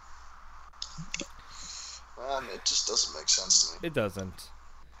difference? It just doesn't make sense to me. It doesn't.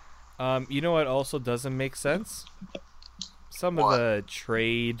 You know what also doesn't make sense? Some What? of the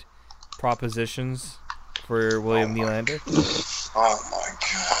trade propositions for William Nylander. Oh my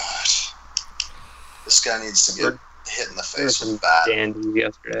god. This guy needs to get hit in the face Some with bat. dandy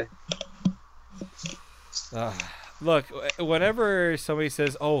yesterday. Look, whenever somebody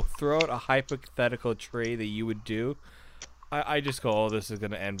says, oh, throw out a hypothetical trade that you would do, I just go, oh, this is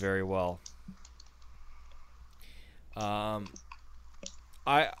going to end very well.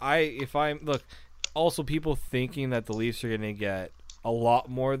 Look, also people thinking that the Leafs are going to get a lot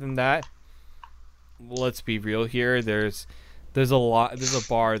more than that. Let's be real here. There's a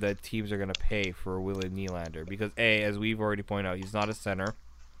bar that teams are going to pay for William Nylander because as we've already pointed out, he's not a center.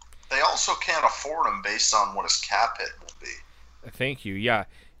 They also can't afford him based on what his cap hit will be. Thank you. Yeah,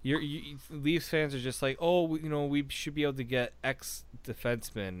 Leafs fans are just like, oh, we should be able to get X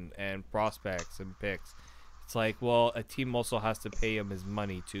defensemen and prospects and picks. It's like, well, a team also has to pay him his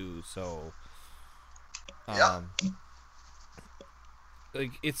money too. So, Yeah.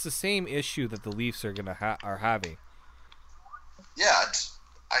 Like it's the same issue that the Leafs are are having. Yeah,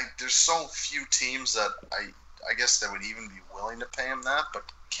 there's so few teams that I guess that would even be willing to pay him that, but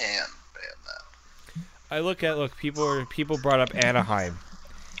can pay him that. People brought up Anaheim.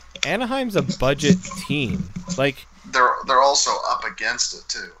 Anaheim's a budget team. Like They're also up against it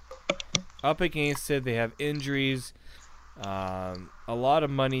too. Up against it, they have injuries, a lot of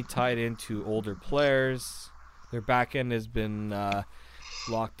money tied into older players. Their back end has been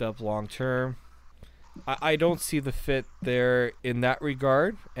locked up long term. I don't see the fit there in that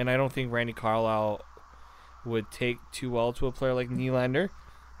regard, and I don't think Randy Carlyle would take too well to a player like Nylander.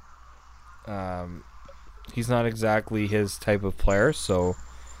 He's not exactly his type of player, so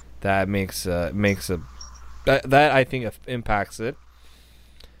that makes that I think impacts it.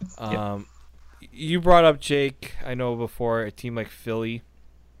 You brought up Jake. I know before a team like Philly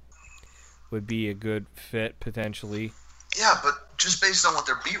would be a good fit potentially. Yeah, but just based on what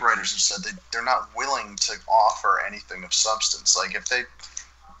their beat writers have said, they're not willing to offer anything of substance. Like if they,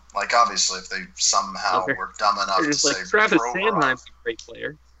 obviously, if they somehow were dumb enough to just say like Travis Provorov. Sanheim's a great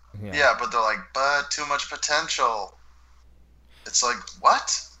player. Yeah, but they're like, but too much potential. It's like,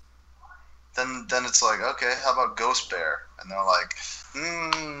 what? Then it's like, okay, how about Ghost Bear? And they're like,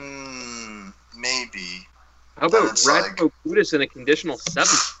 maybe. How about Radko Gudas in a conditional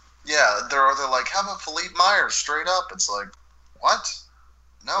 7? Yeah, they're like, how about Philippe Myers straight up? It's like, what?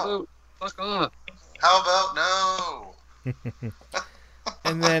 No. Oh, fuck off. How about no?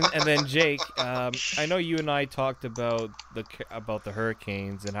 And then Jake, I know you and I talked about the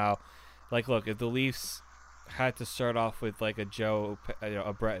Hurricanes and how, like, look, if the Leafs had to start off with like a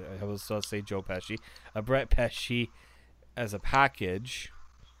Brett Pesce as a package,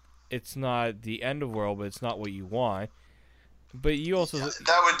 it's not the end of the world, but it's not what you want. But you also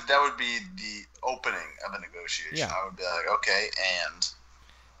that would be the opening of a negotiation. Yeah. I would be like, okay, and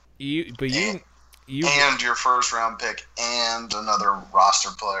your first round pick and another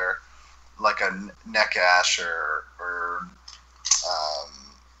roster player like a Nick Asher or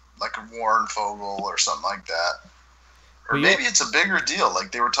like a Warren Fogle or something like that. Or maybe it's a bigger deal.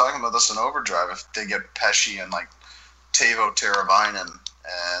 Like they were talking about this in Overdrive. If they get Pesce and like Teuvo Teravainen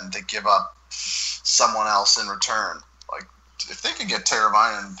and they give up someone else in return, like if they could get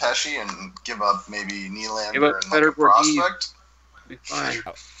Teravainen and Pesce and give up maybe Nylander and like a prospect.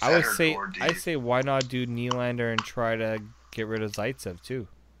 I'd say why not do Nylander and try to get rid of Zaitsev too?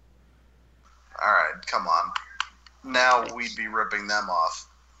 All right, come on. Now we'd be ripping them off.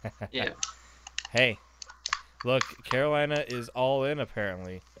 Yeah. Hey, look, Carolina is all in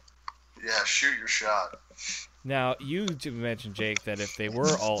apparently. Yeah, shoot your shot. Now you mentioned, Jake, that if they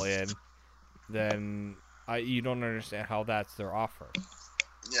were all in, then you don't understand how that's their offer.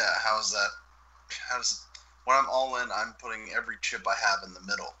 Yeah, how's that? When I'm all in, I'm putting every chip I have in the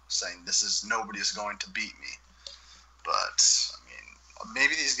middle, saying nobody's going to beat me. But I mean,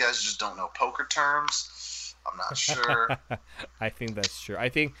 maybe these guys just don't know poker terms. I'm not sure. I think that's true. I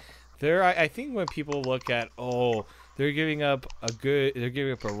think when people look at they're giving up a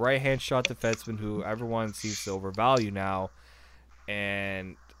right hand shot defenseman who everyone seems to overvalue now,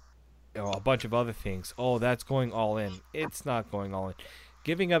 and a bunch of other things. Oh, that's going all in. It's not going all in.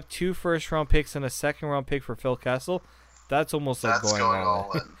 Giving up 2 first-round picks and a second-round pick for Phil Kessel, that's almost like going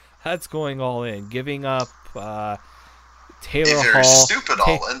all in. That's going all in. Giving up Taylor Hall. Hall. Stupid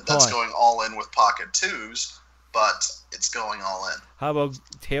all in. That's going all in with pocket twos, but it's going all in. How about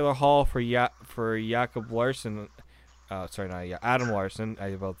Taylor Hall for Jacob Larson? Adam Larson.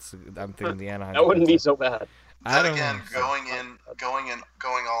 I'm thinking the Anaheim. That wouldn't be so bad. Then again, going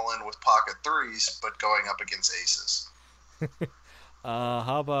all in with pocket threes, but going up against aces.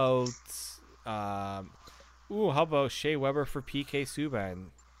 How about Shea Weber for PK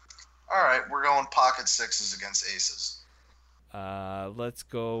Subban? All right, we're going pocket sixes against aces. Let's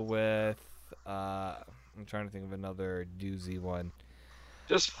go with I'm trying to think of another doozy one.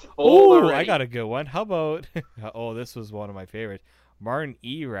 Just hold I got a good one. How about this was one of my favorites. Martin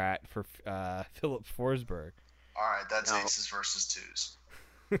Erat for Philip Forsberg. All right, that's aces versus twos.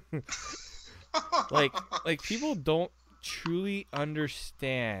 like people don't truly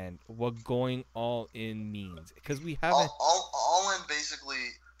understand what going all in means because we haven't all in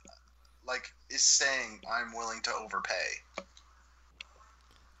basically is saying I'm willing to overpay.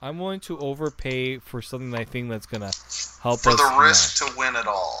 I'm willing to overpay for something I think that's gonna help for us the risk to win it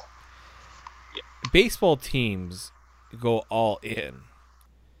all. Baseball teams go all in.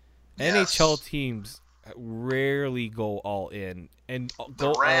 Yes. NHL teams rarely go all in and go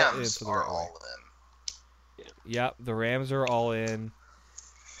the Rams all in for the are right all way. in. Yeah, the Rams are all in.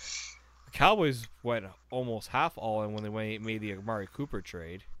 Cowboys went almost half all in when they made the Amari Cooper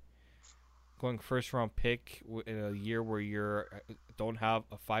trade. Going first round pick in a year where you don't have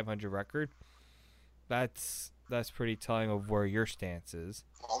a 500 record, that's pretty telling of where your stance is.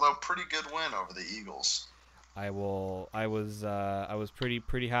 Although pretty good win over the Eagles. I was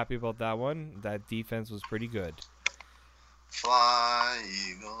pretty happy about that one. That defense was pretty good. Fly,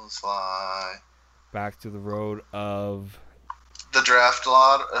 Eagles, fly. Back to the road of the draft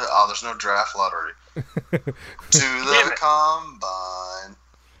lot. There's no draft lottery. To the combine.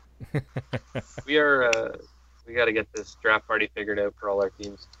 We got to get this draft party figured out for all our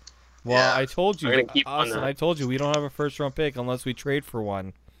teams. Well, yeah. I told you, I'm gonna keep Austin, I told you we don't have a first round pick unless we trade for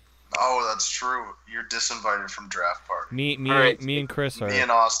one. Oh, that's true. You're disinvited from draft party. Me and Chris are. Me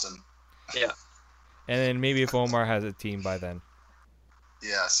and Austin. Yeah. And then maybe if Omar has a team by then.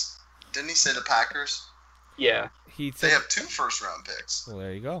 Yes. Didn't he say the Packers? Yeah. They have 2 first round picks. Well,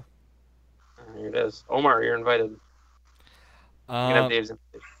 there you go. Here it is. Omar, you're invited. You can have Dave's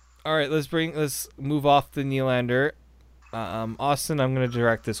invitation. All right, let's move off the Nylander. Austin, I'm going to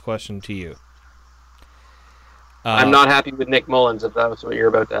direct this question to you. I'm not happy with Nick Mullins, if that was what you're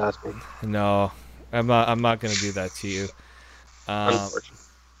about to ask me. No, I'm not going to do that to you. Unfortunately.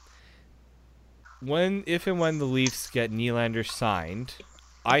 If and when the Leafs get Nylander signed,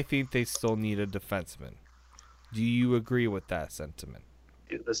 I think they still need a defenseman. Do you agree with that sentiment?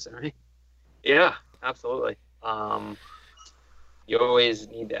 Yeah, absolutely. You always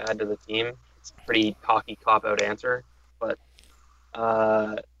need to add to the team. It's a pretty cocky cop-out answer, but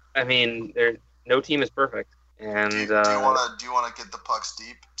I mean, no team is perfect. And do you want to get the pucks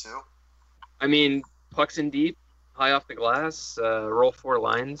deep too? I mean, pucks in deep, high off the glass, roll 4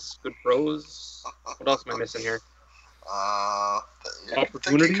 lines, good pros. What else am I missing here? I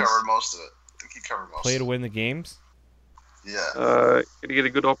think he covered most of it. Play to win the games. Yeah. Gonna get a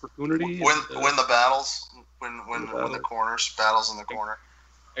good opportunity. Win the battles. Win the corners. Battles in the corner.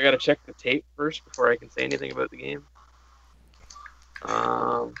 I gotta check the tape first before I can say anything about the game.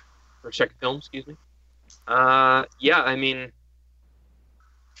 Or check film, excuse me. Yeah, I mean,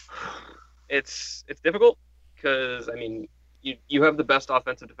 it's difficult because I mean you have the best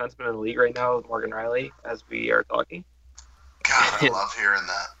offensive defenseman in the league right now, Morgan Rielly, as we are talking. God, I love hearing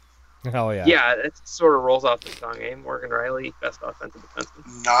that. Hell yeah. Yeah, it sort of rolls off the tongue, eh? Morgan Rielly, best offensive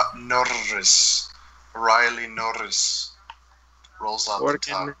defenseman. Not Norris. Riley Norris. Rolls off the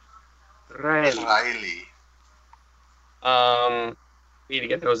tongue. Riley. We need to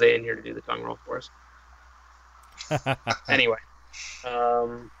get Jose in here to do the tongue roll for us. Anyway.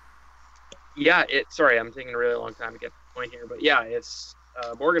 Yeah, sorry, I'm taking a really long time to get to the point here, but yeah, it's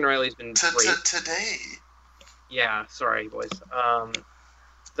Morgan Rielly's been great. Today. Yeah, sorry, boys.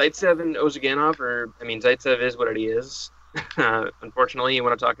 Zaitsev and Ozhiganov Zaitsev is what he is. Unfortunately, you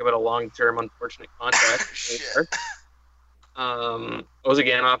want to talk about a long-term unfortunate contract.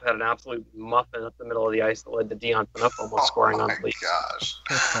 Ozhiganov had an absolute muffin up the middle of the ice that led to Dion Phaneuf almost scoring on the lead.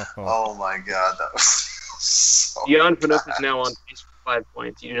 Oh my god, that was so Dion Phaneuf is now on pace for 5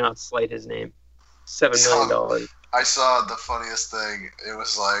 points. You do not slight his name. $7 million. I saw the funniest thing. It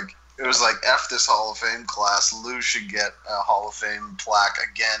was like F this Hall of Fame class. Lou should get a Hall of Fame plaque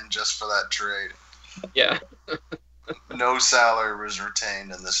again just for that trade. Yeah. No salary was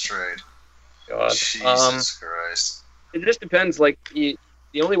retained in this trade. God. Jesus Christ. It just depends. Like the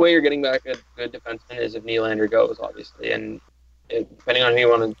only way you're getting back a good defenseman is if Nylander goes, obviously, and depending on who you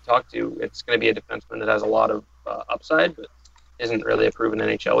want to talk to, it's going to be a defenseman that has a lot of upside, but isn't really a proven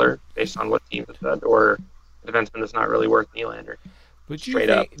NHLer based on what team has said, or a defenseman that's not really worth Nylander. But do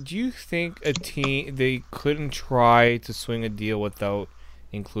you think a team they couldn't try to swing a deal without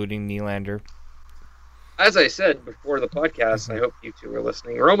including Nylander? As I said before the podcast, I hope you two are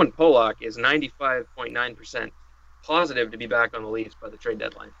listening. Roman Polak is 95.9% positive to be back on the Leafs by the trade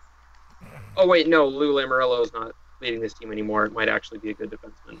deadline. Oh wait, no, Lou Lamoriello is not leading this team anymore. It might actually be a good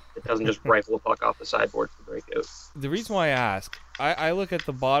defenseman. It doesn't just rifle a puck off the sideboards to break out. The reason why I ask, I look at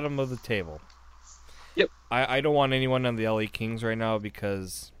the bottom of the table. Yep. I don't want anyone on the LA Kings right now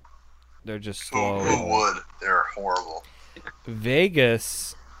because they're just slow. Who would? They're horrible.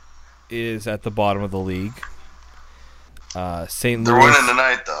 Vegas is at the bottom of the league. St. Louis. They're winning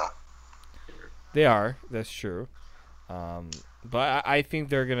tonight, though. They are. That's true. But I think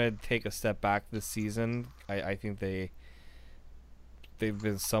they're gonna take a step back this season. I think they've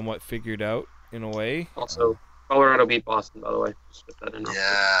been somewhat figured out in a way. Also, Colorado beat Boston, by the way. Just put that in.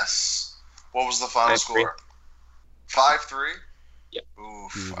 Yes. What was the final 5-3. score? 5-3? Yep.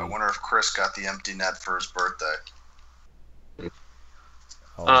 Oof. Mm-hmm. I wonder if Chris got the empty net for his birthday.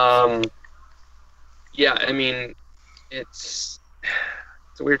 Yeah, I mean, it's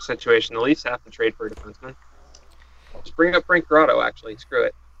a weird situation. The Leafs have to trade for a defenseman. Just bring up Frank Grotto, actually. Screw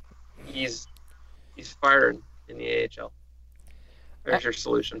it. He's fired in the AHL. There's your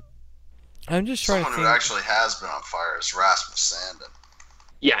solution. I'm just trying Someone to who think. actually has been on fire is Rasmus Sandin.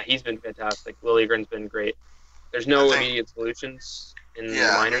 Yeah, he's been fantastic. Liljegren's been great. There's no immediate solutions in the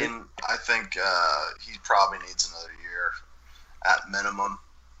minors. I think he probably needs another year at minimum.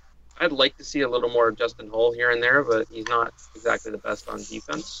 I'd like to see a little more Justin Hull here and there, but he's not exactly the best on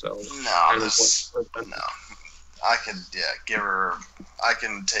defense. So No, I can I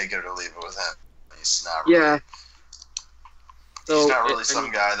can take it or leave it with him. He's not really. Yeah. So he's not really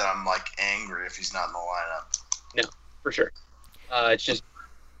some guy that I'm like angry if he's not in the lineup. No, for sure. It's just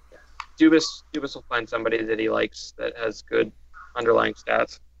Dubas will find somebody that he likes that has good underlying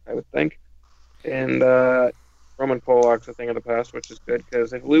stats, I would think. And Roman Polak's a thing of the past, which is good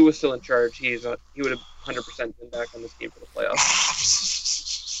because if Lou was still in charge, he would have 100% been back on this team for the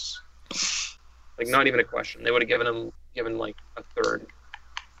playoffs. Like not even a question. They would have given like a third,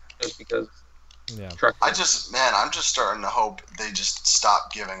 just because. Yeah. I'm just starting to hope they just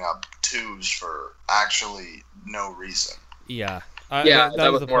stop giving up twos for actually no reason. Yeah.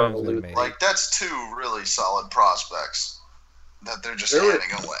 That was the more point of a I was gonna loop. make. Like that's two really solid prospects that they're just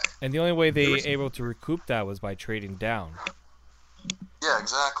handing away. And the only way they were able to recoup that was by trading down. Yeah,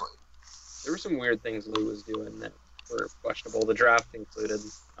 exactly. There were some weird things Lou was doing that were questionable. The draft included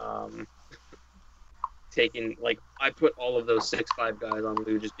taking, like, I put all of those 6'5" guys on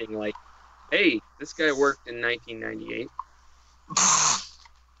Lou just being like, hey, this guy worked in 1998.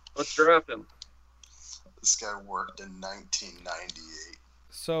 Let's draft him. This guy worked in 1998.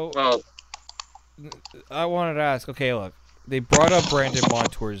 So, Well, I wanted to ask, okay, look, they brought up Brandon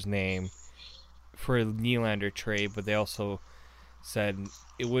Montour's name for a Nylander trade, but they also said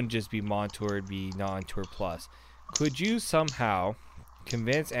it wouldn't just be Montour, it'd be non-tour plus. Could you somehow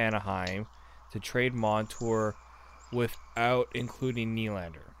convince Anaheim to trade Montour without including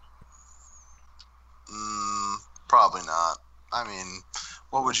Nylander? Probably not. I mean,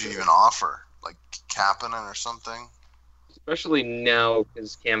 what would you even offer? Like Kapanen or something? especially now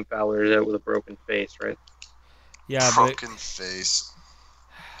because Cam Fowler is out with a broken face, right? Yeah, Broken face.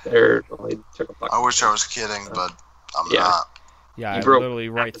 He took a puck. I wish I was kidding, but I'm Yeah. not. Yeah, He broke literally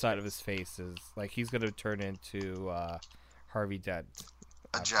half right his side of his face is like he's gonna turn into Harvey Dent.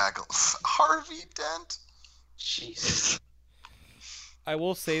 A jackal. Harvey Dent? Jesus. I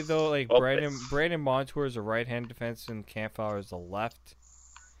will say though, like Okay. Brandon Montour is a right-hand defenseman, and Campfire is a left,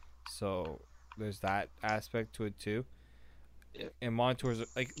 so there's that aspect to it too. Yeah. And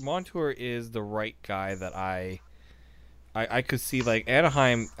Montour is the right guy that I could see. Like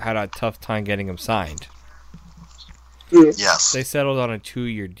Anaheim had a tough time getting him signed. Yes. They settled on a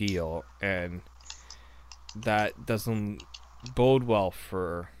 2-year deal, and that doesn't bode well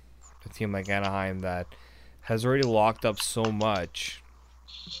for a team like Anaheim that has already locked up so much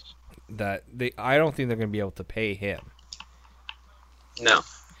that I don't think they're going to be able to pay him. No.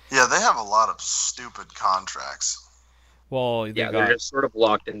 Yeah, they have a lot of stupid contracts. Well, They're just sort of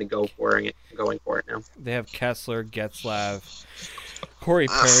locked into going for it now. they have Kessler, Getzlav, Corey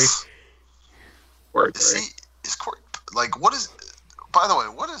Perry. Ugh. Or Is Corey, like, what is, by the way,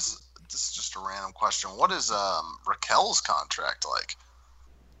 this is just a random question. What is Raquel's contract like?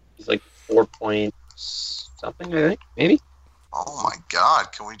 he's like 4 point something, I think, maybe. Oh my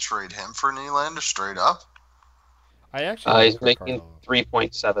god, can we trade him for Nylander straight up? I actually He's making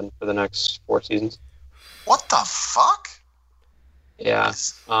 3.7 for the next 4 seasons. What the fuck? Yeah.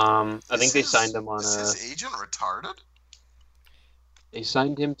 Is I think they signed him on is his agent retarded? They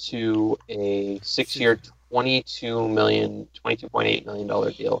signed him to a 6-year, $22.8 million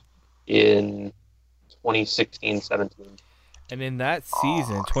deal in 2016-17. And in that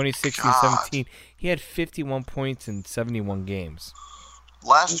season, 2016-17, he had 51 points in 71 games.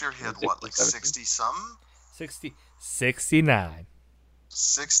 Last year he had what, like 60, 60-something? 69.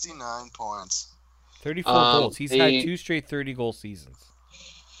 69 points. 34 goals. He's had 2 straight 30-goal seasons.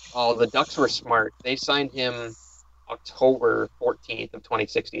 Oh, the Ducks were smart. They signed him October 14th of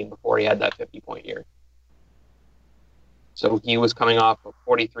 2016 before he had that 50-point year. So he was coming off a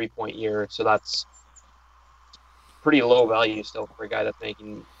 43-point year, so that's pretty low value still for a guy that's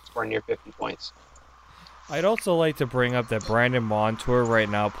scoring near 50 points. I'd also like to bring up that Brandon Montour right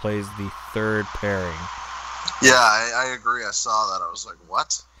now plays the third pairing. Yeah, I agree. I saw that. I was like,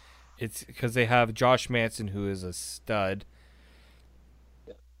 what? It's because they have Josh Manson, who is a stud,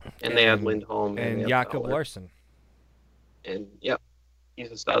 And they had Lindholm and they have Jakob Fowler. Larson. And,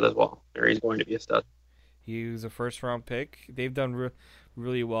 he's a stud as well. Or he's going to be a stud. He was a first-round pick. They've done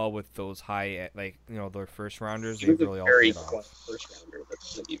really well with those high, like, their first rounders. He They've was really a all very paid off. clutch first rounder.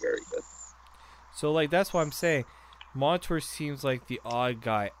 That's going to be very good. So, like, that's what I'm saying. Montour seems like the odd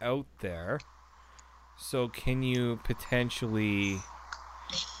guy out there. So, can you potentially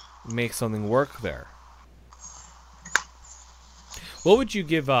make something work there? What would you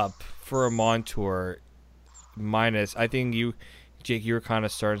give up for a Montour minus? I think you, Jake, you were kind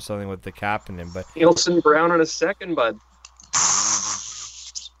of starting something with the captain, but Nielsen Brown on a second, bud.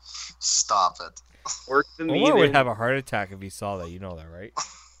 Stop it. Work the Omar meeting. would have a heart attack if he saw that. You know that, right?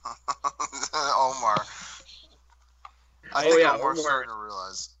 Omar. I think yeah, Omar's Omar. starting to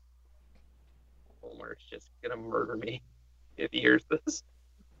realize. Omar's just going to murder me if he hears this.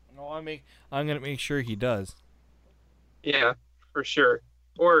 No, I'm gonna make sure he does. Yeah, for sure.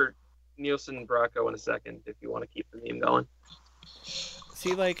 Or Nielsen Bracco in a second if you want to keep the meme going.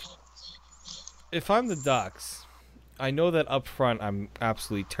 See, like, if I'm the Ducks, I know that up front I'm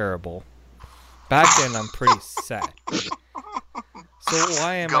absolutely terrible. Back end I'm pretty set. So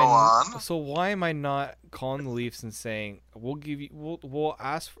why am I not calling the Leafs and saying we'll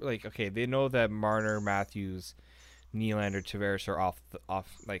ask for, like, okay, they know that Marner, Matthews, Nylander, Tavares are off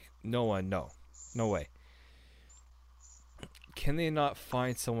like no way. Can they not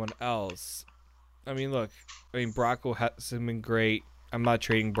find someone else? I mean, look, Bracco has been great. I'm not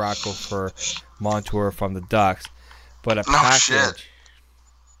trading Bracco for Montour from the Ducks, but a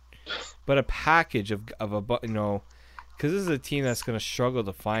package of a because this is a team that's going to struggle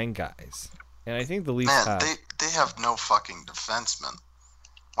to find guys, and I think the Leafs they have no fucking defensemen.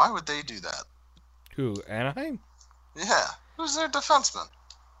 Why would they do that? Who, Anaheim? Yeah, who's their defenseman?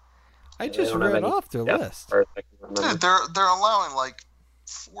 I just read off their list. Dude, they're allowing like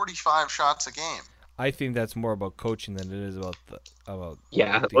 45 shots a game. I think that's more about coaching than it is about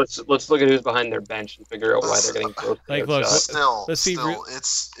let's look at who's behind their bench and figure out why they're getting close. Like, look, Still, let's see.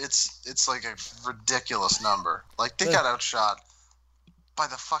 It's like a ridiculous number. Like, they got outshot by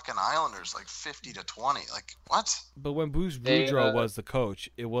the fucking Islanders, like 50-20. Like, what? But when Bruce Boudreau was the coach,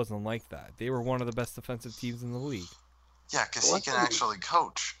 it wasn't like that. They were one of the best defensive teams in the league. Yeah, because he can actually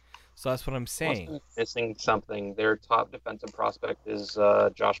coach. So that's what I'm saying. Missing something. Their top defensive prospect is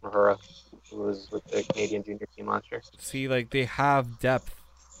Josh Mahura, who was with the Canadian junior team last year. See, like, they have depth.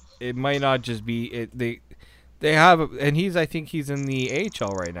 It might not just be it. They have, and I think he's in the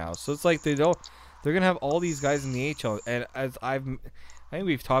AHL right now. So it's like they're gonna have all these guys in the AHL. And I think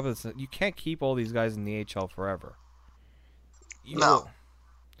we've talked about this. You can't keep all these guys in the AHL forever. No.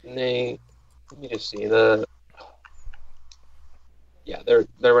 Let me just see Yeah,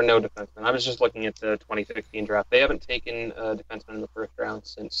 there were no defensemen. I was just looking at the 2016 draft. They haven't taken a defenseman in the first round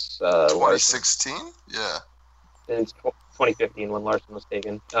since 2016. Yeah. Since 2015 when Larson was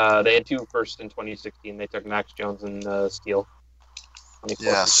taken. They had two firsts in 2016. They took Max Jones and Steele.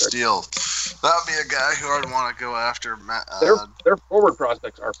 Yeah, Steele. That would be a guy who I'd want to go after. Their forward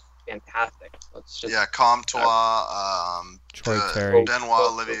prospects are fantastic. Comtois, Troy Terry,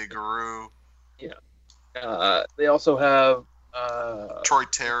 Benoit, Olivier Giroux. Yeah. They also have Troy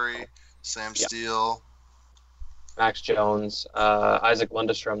Terry, Sam Steele, Max Jones, Isaac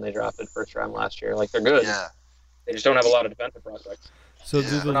Lundestrom. They drafted first round last year. Like, they're good. Yeah. They just don't have a lot of defensive prospects. So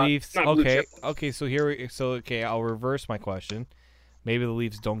do the Leafs? Not Okay. So I'll reverse my question. Maybe the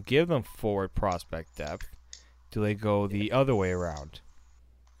Leafs don't give them forward prospect depth. Do they go the other way around?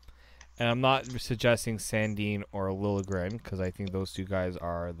 And I'm not suggesting Sandin or Liljegren because I think those two guys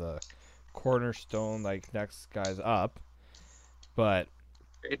are the cornerstone, like, next guys up. But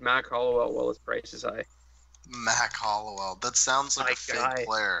Trade Mac Hollowell while his price is high. Mac Hollowell. That sounds like a fake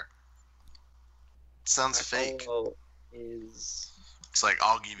player. It sounds fake. It's like,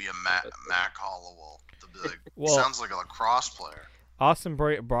 I'll give you a Mac Hollowell. Well, sounds like a lacrosse player. Austin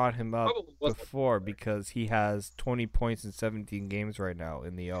brought him up before because he has 20 points in 17 games right now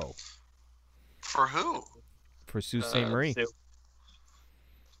in the O. For who? For Sault Ste. Marie. Sioux.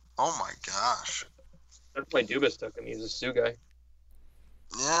 Oh my gosh. That's why Dubas took him. He's a Sioux guy.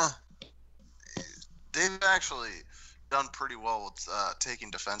 Yeah. They've actually done pretty well with taking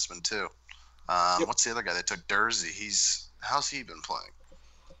defensemen too. Yep. What's the other guy? They took Dursey. How's he been playing?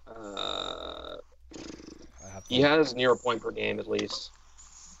 He has near a point per game at least.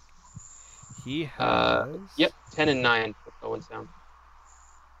 He has. 10 and 9 with Owen Sound.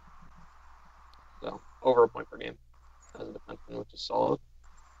 So over a point per game as a defenseman, which is solid.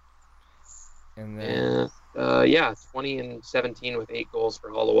 And then 20 and 17 with 8 goals for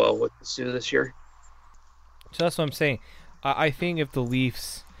Hollowell with the Sioux this year. So that's what I'm saying. I think the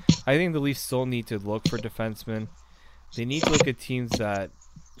Leafs still need to look for defensemen. They need to look at teams that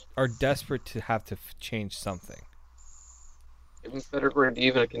are desperate to have to change something. Give him Fedor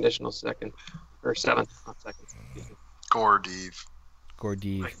Gordeev in a conditional second. Or seventh, not second. Excuse me. Gordeev.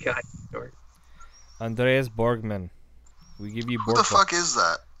 Gordeev. My God, sorry. Andreas Borgman. We give you Who the fuck is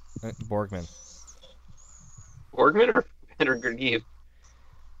that? Borgman. Borgman or Fedor Gordeev?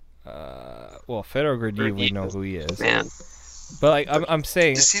 Well, Fedor Gordeev, we know who he is. Man. But like, I'm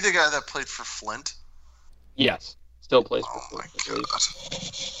saying, Is he the guy that played for Flint? Yes. Still plays for Oh my Flint,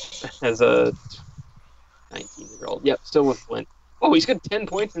 god. as a 19-year-old. Yep, still with Flint. Oh, he's got 10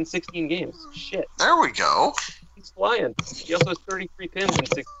 points in 16 games. Shit. There we go. He's flying. He also has 33 pins in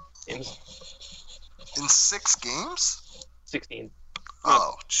 6 games. In 6 games? 16.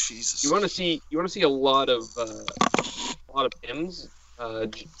 Oh Jesus. You want to see a lot of pims?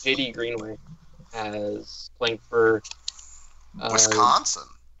 JD Greenway has playing for Wisconsin.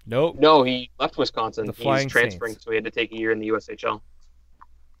 nope. No, he left Wisconsin. The He's Flying transferring, Saints. so he had to take a year in the USHL.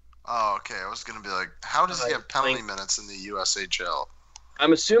 Oh, okay. I was gonna be like, how does he have penalty playing- minutes in the USHL?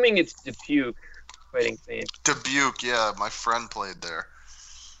 I'm assuming it's Dubuque Fighting Saints. Dubuque, yeah. My friend played there.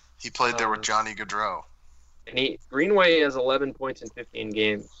 He played there with Johnny Gaudreau. And Greenway has 11 points in 15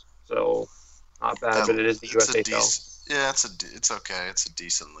 games, so not bad. Yeah, but it is the USHL. Yeah, it's okay. It's a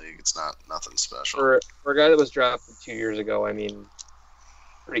decent league. It's not nothing special. For a guy that was drafted 2 years ago, I mean,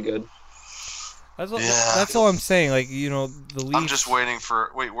 pretty good. That's all I'm saying. Like, you know, the Leafs. I'm just waiting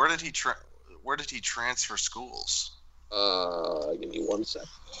for. Wait, where did he transfer schools? Give me 1 sec.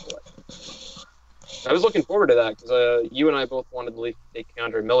 I was looking forward to that because you and I both wanted the Leafs to take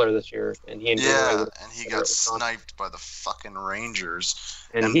Keandre Miller this year, and he and Greenway would- and he got sniped by the fucking Rangers.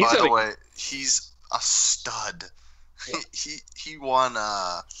 And And he's by got the a- way, he's a stud. Yeah. He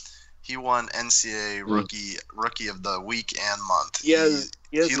won NCAA rookie of the week and month. He has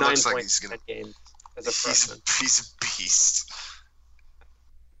he 9 looks like points he's in gonna. 10 games as a freshman. He's a beast.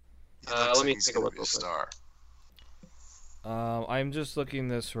 He looks Let like me he's take a gonna look be a real quick. star. I'm just looking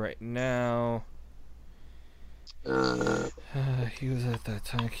this right now. He was at that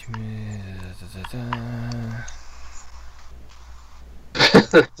time.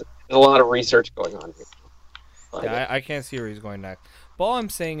 There's a lot of research going on here. Yeah, I can't see where he's going next. But all I'm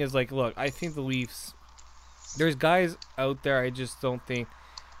saying is, like, look, I think the Leafs. There's guys out there. I just don't think,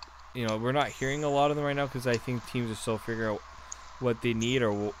 you know, we're not hearing a lot of them right now because I think teams are still figuring out what they need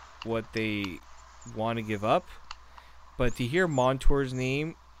or what they want to give up. But to hear Montour's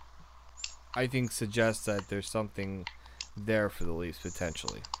name, I think suggests that there's something there for the Leafs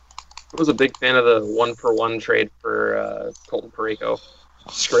potentially. I was a big fan of the 1-for-1 trade for Colton Parayko.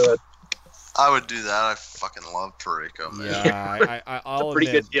 Screw it. I would do that. I fucking love Parayko, man. Yeah, I'll It's a pretty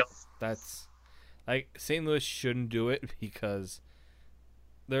admit good deal. that's like St. Louis shouldn't do it because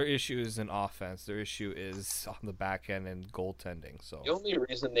their issue is in offense. Their issue is on the back end and goaltending. So The only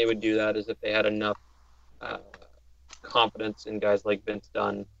reason they would do that is if they had enough confidence in guys like Vince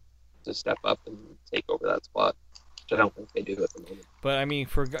Dunn to step up and take over that spot, which I don't think they do at the moment. But I mean,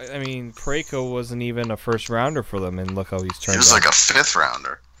 Parayko wasn't even a first rounder for them, and look how he's turned He was out. like a 5th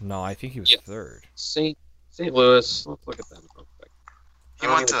rounder. No, I think he was Yeah. third. St. Louis, let's look at them real quick. He I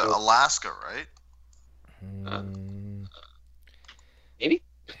don't went to even know. Alaska, right? Maybe?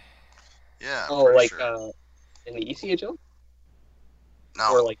 Yeah. I'm Oh, pretty like sure. in the ECHL?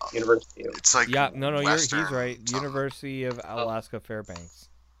 No, Or like University of... it's like Yeah, no, he's Western right. something. University of Alaska Fairbanks.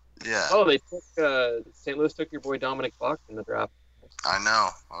 Yeah, Oh, they took... St. Louis took your boy Dominic Bach in the draft. I know.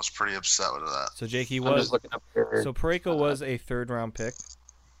 I was pretty upset with that. So Jake, he I'm was. just looking up here. So Parayko was a third round pick.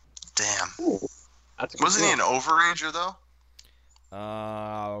 Damn. Ooh, that's a good Wasn't he deal. an overager though?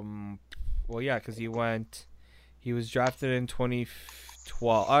 Well, yeah, because he was drafted in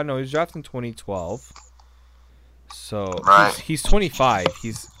 2012. Oh no, he was drafted in 2012. So Right. he's 25.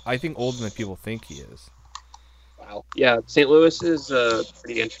 He's, I think, older than people think he is. Wow. Yeah, St. Louis is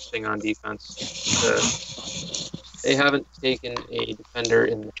pretty interesting on defense. They haven't taken a defender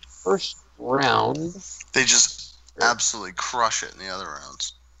in the first round. They just absolutely crush it in the other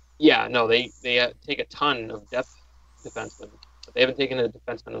rounds. Yeah, no, they take a ton of depth defensemen, but they haven't taken a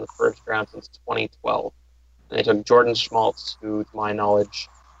defenseman in the first round since 2012. And they took Jordan Schmaltz, who, to my knowledge,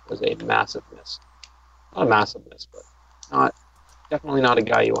 was a massive miss. Not a massive miss, but definitely not a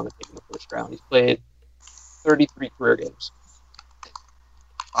guy you want to take in the first round. He's played 33 career games.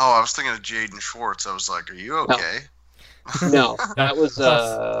 Oh, I was thinking of Jaden Schwartz. I was like, "Are you okay?" No, that was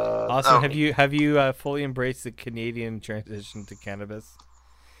Also, Oh. have you fully embraced the Canadian transition to cannabis?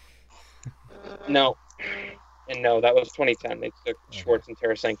 no, and no, that was 2010. They took Schwartz and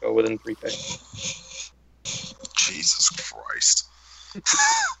Tarasenko within 3 picks. Jesus Christ,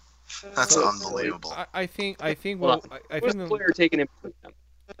 that's So- unbelievable. I think. Hold Well, on. I Who's think the player taken in with them?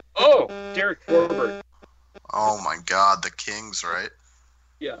 Oh, Derek Forbert. Oh my God, the Kings, right?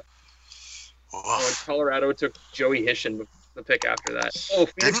 Yeah. Oof. Oh, and Colorado took Joey Hishon, the pick after that. Oh,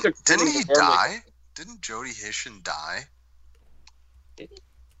 Phoenix took Didn't he Gormley. die? Didn't Jody Hishon die? Did he?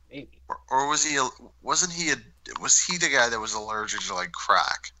 Maybe. Or was he? Wasn't he? Was he the guy that was allergic to like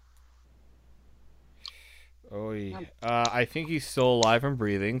crack? Oh, yeah. I think he's still alive and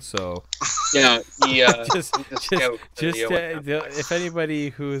breathing. So Yeah, he just, he's a scout for the OSF guys. if anybody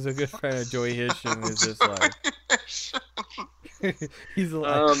who is a good friend of Joey Hishon is just like, he's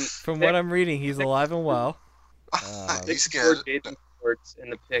alive. From what I'm reading, he's alive and well. He's Nick scored good. Jason Schwartz in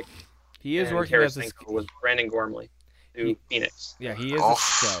the pick. He is and working as a Tarasenko was Brandon Gormley to Phoenix. yeah. He is Oh. a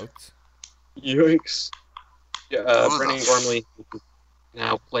scout. Yikes. Yeah, Who the Brandon Gormley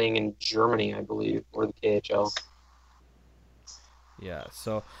now playing in Germany, I believe, or the KHL. Yeah.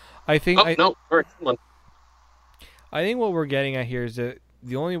 So I think Oh, no. All right, come on. I think what we're getting at here is that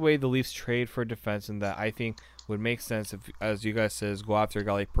the only way the Leafs trade for defense, and that I think would make sense if, as you guys said, is go after a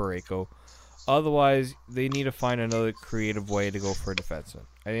guy like Parayko. Otherwise, they need to find another creative way to go for a defenseman.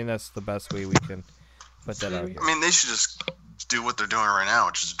 I think that's the best way we can put that out here. I mean, they should just do what they're doing right now,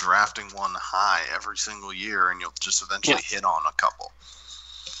 which is drafting one high every single year, and you'll just eventually hit on a couple.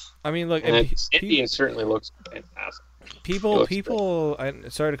 I mean, look, And if Indian certainly looks fantastic. people. I'm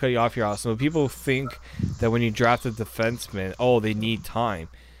sorry to cut you off here, Austin, but people think that when you draft a defenseman, oh, they need time.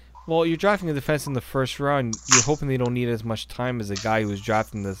 Well, you're drafting a defense in the first round. You're hoping they don't need as much time as a guy who was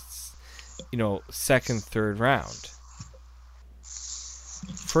drafting this, second, third round.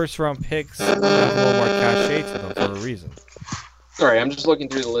 First round picks have a little more cachet to them for a reason. Sorry, I'm just looking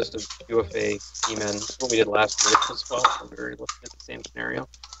through the list of UFA E-men. That's what we did last week as well. We were looking at the same scenario.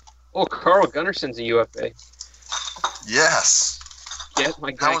 Oh, Carl Gunnarsson's a UFA. Yes. Get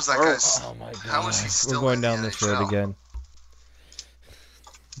my guy. How was that Carl. guy's? Oh my god, How is he still we're going in down the this road NHL? again.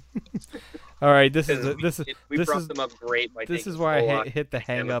 All right, this Because is we this brought is them up great by this taking is where I Pollock. hit the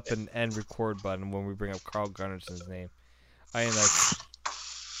hang Damn up it. and end record button when we bring up Carl Gunnarsson's name. I mean, like,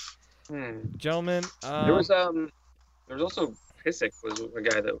 gentlemen, There was also Pissick was a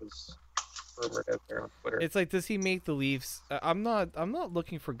guy that was rumored out there on Twitter. it's like, does he make the Leafs? I'm not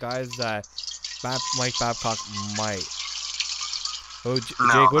looking for guys that Mike Babcock might. Oh, Jake,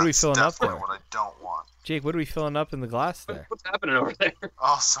 No, what are we that's filling up definitely there? what I don't want. Jake, what are we filling up in the glass there? What's happening over there?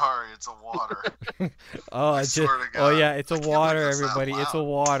 Oh, sorry, it's a water. Oh, I just, swear to oh God. yeah, it's a I can't water, believe that's that everybody. It's a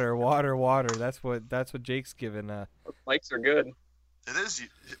loud. water. That's what Jake's giving. Those mics are good. It is.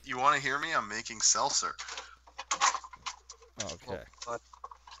 You want to hear me? I'm making seltzer. Okay.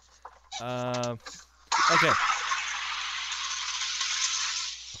 Oh, Okay.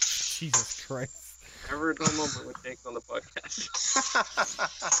 Jesus Christ. never a dull moment with Jake on the podcast.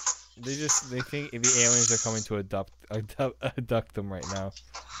 They think the aliens are coming to abduct them right now.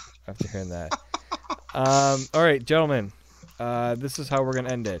 After hearing that. All right, gentlemen. This is how we're gonna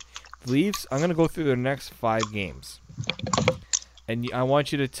end it. The Leafs. I'm gonna go through their next 5 games, and I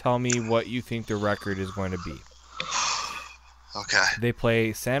want you to tell me what you think the record is going to be. Okay. They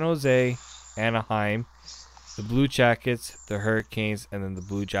play San Jose, Anaheim, the Blue Jackets, the Hurricanes, and then the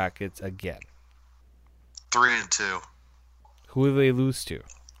Blue Jackets again. 3-2. Who do they lose to?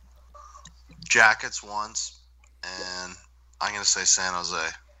 Jackets once, and I'm gonna say San Jose.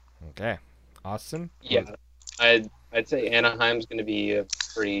 Okay. Austin? Yeah, I'd say Anaheim's going to be a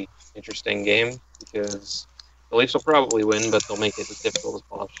pretty interesting game because the Leafs will probably win, but they'll make it as difficult as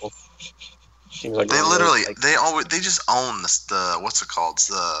possible. Seems like They one of those, literally, like, they just own the what's it called?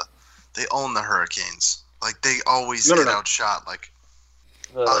 They own the Hurricanes. Like they always No. get outshot like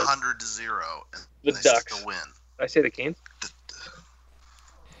the 100-0, and the they Ducks. still win. Did I say the Canes?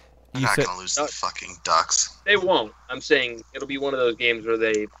 They're You not said gonna lose to the Ducks. fucking Ducks. They won't. I'm saying it'll be one of those games where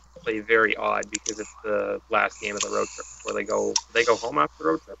they play very odd because it's the last game of the road trip where they go home after the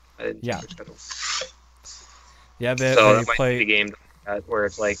road trip. I didn't Yeah. check their schedule. yeah, they So that might be play. a game where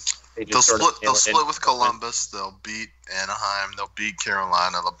it's like they They'll just sort split. of They'll nail it split in. with Columbus. They'll beat Anaheim. They'll beat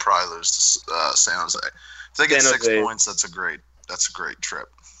Carolina. They'll probably lose to San Jose. If they get San 6 Jose. points, that's a great trip.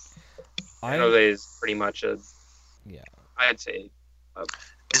 San Jose is pretty much Yeah. I'd say.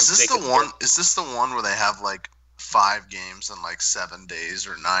 Is this They the could- one? Is this the one where they have like 5 games in like 7 days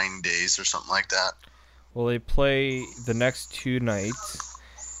or 9 days or something like that? Well, they play the next 2 nights.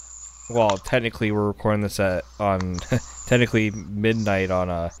 Well, technically, we're recording this on technically midnight on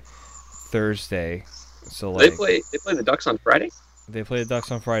a Thursday. So They like play the Ducks on Friday. they play the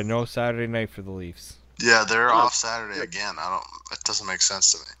Ducks on Friday. No Saturday night for the Leafs. Yeah, they're Oh. off Saturday again. It doesn't make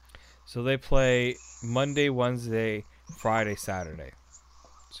sense to me. So they play Monday, Wednesday, Friday, Saturday.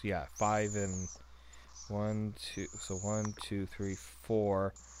 So yeah, 5 and 1, 2. So 1, 2, 3,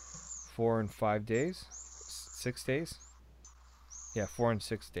 4, 4 and 5 days. 6 days? Yeah, 4 and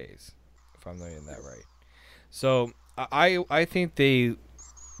 6 days, if I'm getting that right. So I think they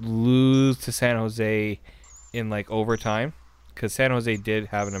lose to San Jose in like overtime, because San Jose did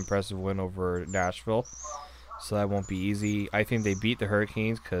have an impressive win over Nashville, so that won't be easy. I think they beat the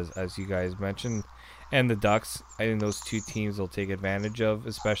Hurricanes because, as you guys mentioned, and the Ducks, I think those two teams will take advantage of,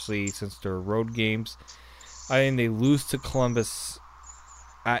 especially since they're road games. I think they lose to Columbus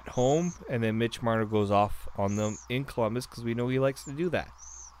at home, and then Mitch Marner goes off on them in Columbus because we know he likes to do that.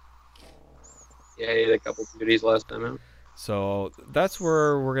 Yeah, he had a couple beauties last time out. So that's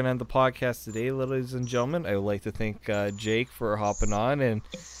where we're going to end the podcast today, ladies and gentlemen. I would like to thank Jake for hopping on and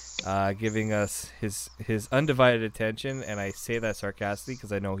giving us his undivided attention. And I say that sarcastically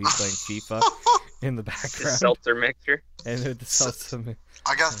because I know he's playing FIFA in the background. The seltzer mixer. And the seltzer.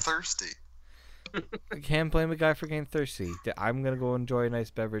 I got thirsty. I can't blame a guy for getting thirsty. I'm going to go enjoy a nice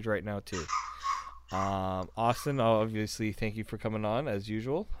beverage right now, too. Austin, obviously, thank you for coming on, as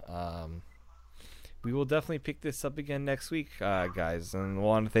usual. We will definitely pick this up again next week, guys. And I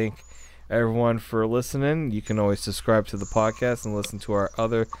want to thank everyone for listening. You can always subscribe to the podcast and listen to our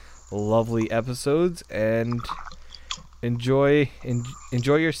other lovely episodes. And enjoy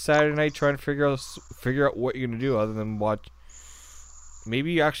your Saturday night trying to figure out what you're going to do other than watch.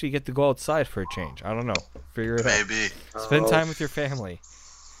 Maybe you actually get to go outside for a change. I don't know. Figure it out. Maybe. Spend time with your family.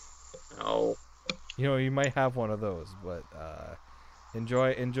 No. You know, you might have one of those, but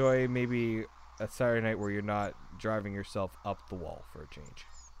enjoy maybe a Saturday night where you're not driving yourself up the wall for a change.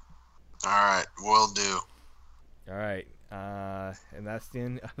 All right, will do. All right, and that's the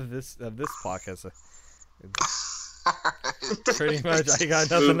end of this podcast. Pretty much, I got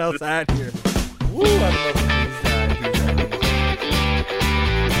nothing else to add here. Woo! I love these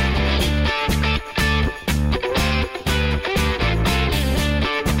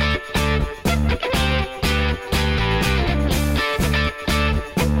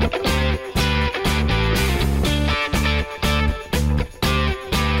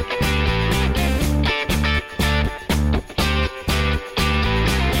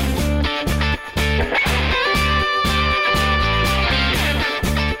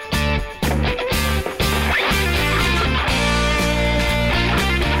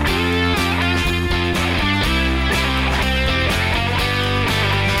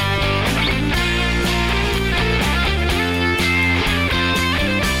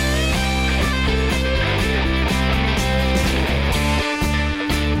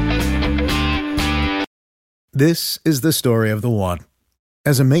This is the story of the one.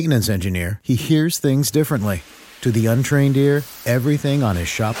 As a maintenance engineer, he hears things differently. To the untrained ear, everything on his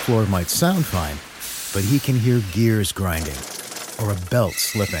shop floor might sound fine, but he can hear gears grinding or a belt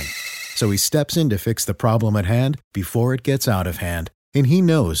slipping. So he steps in to fix the problem at hand before it gets out of hand. And he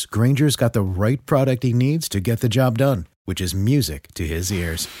knows Grainger's got the right product he needs to get the job done, which is music to his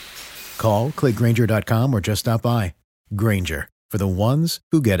ears. Call, click Grainger.com, or just stop by. Grainger, for the ones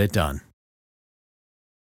who get it done.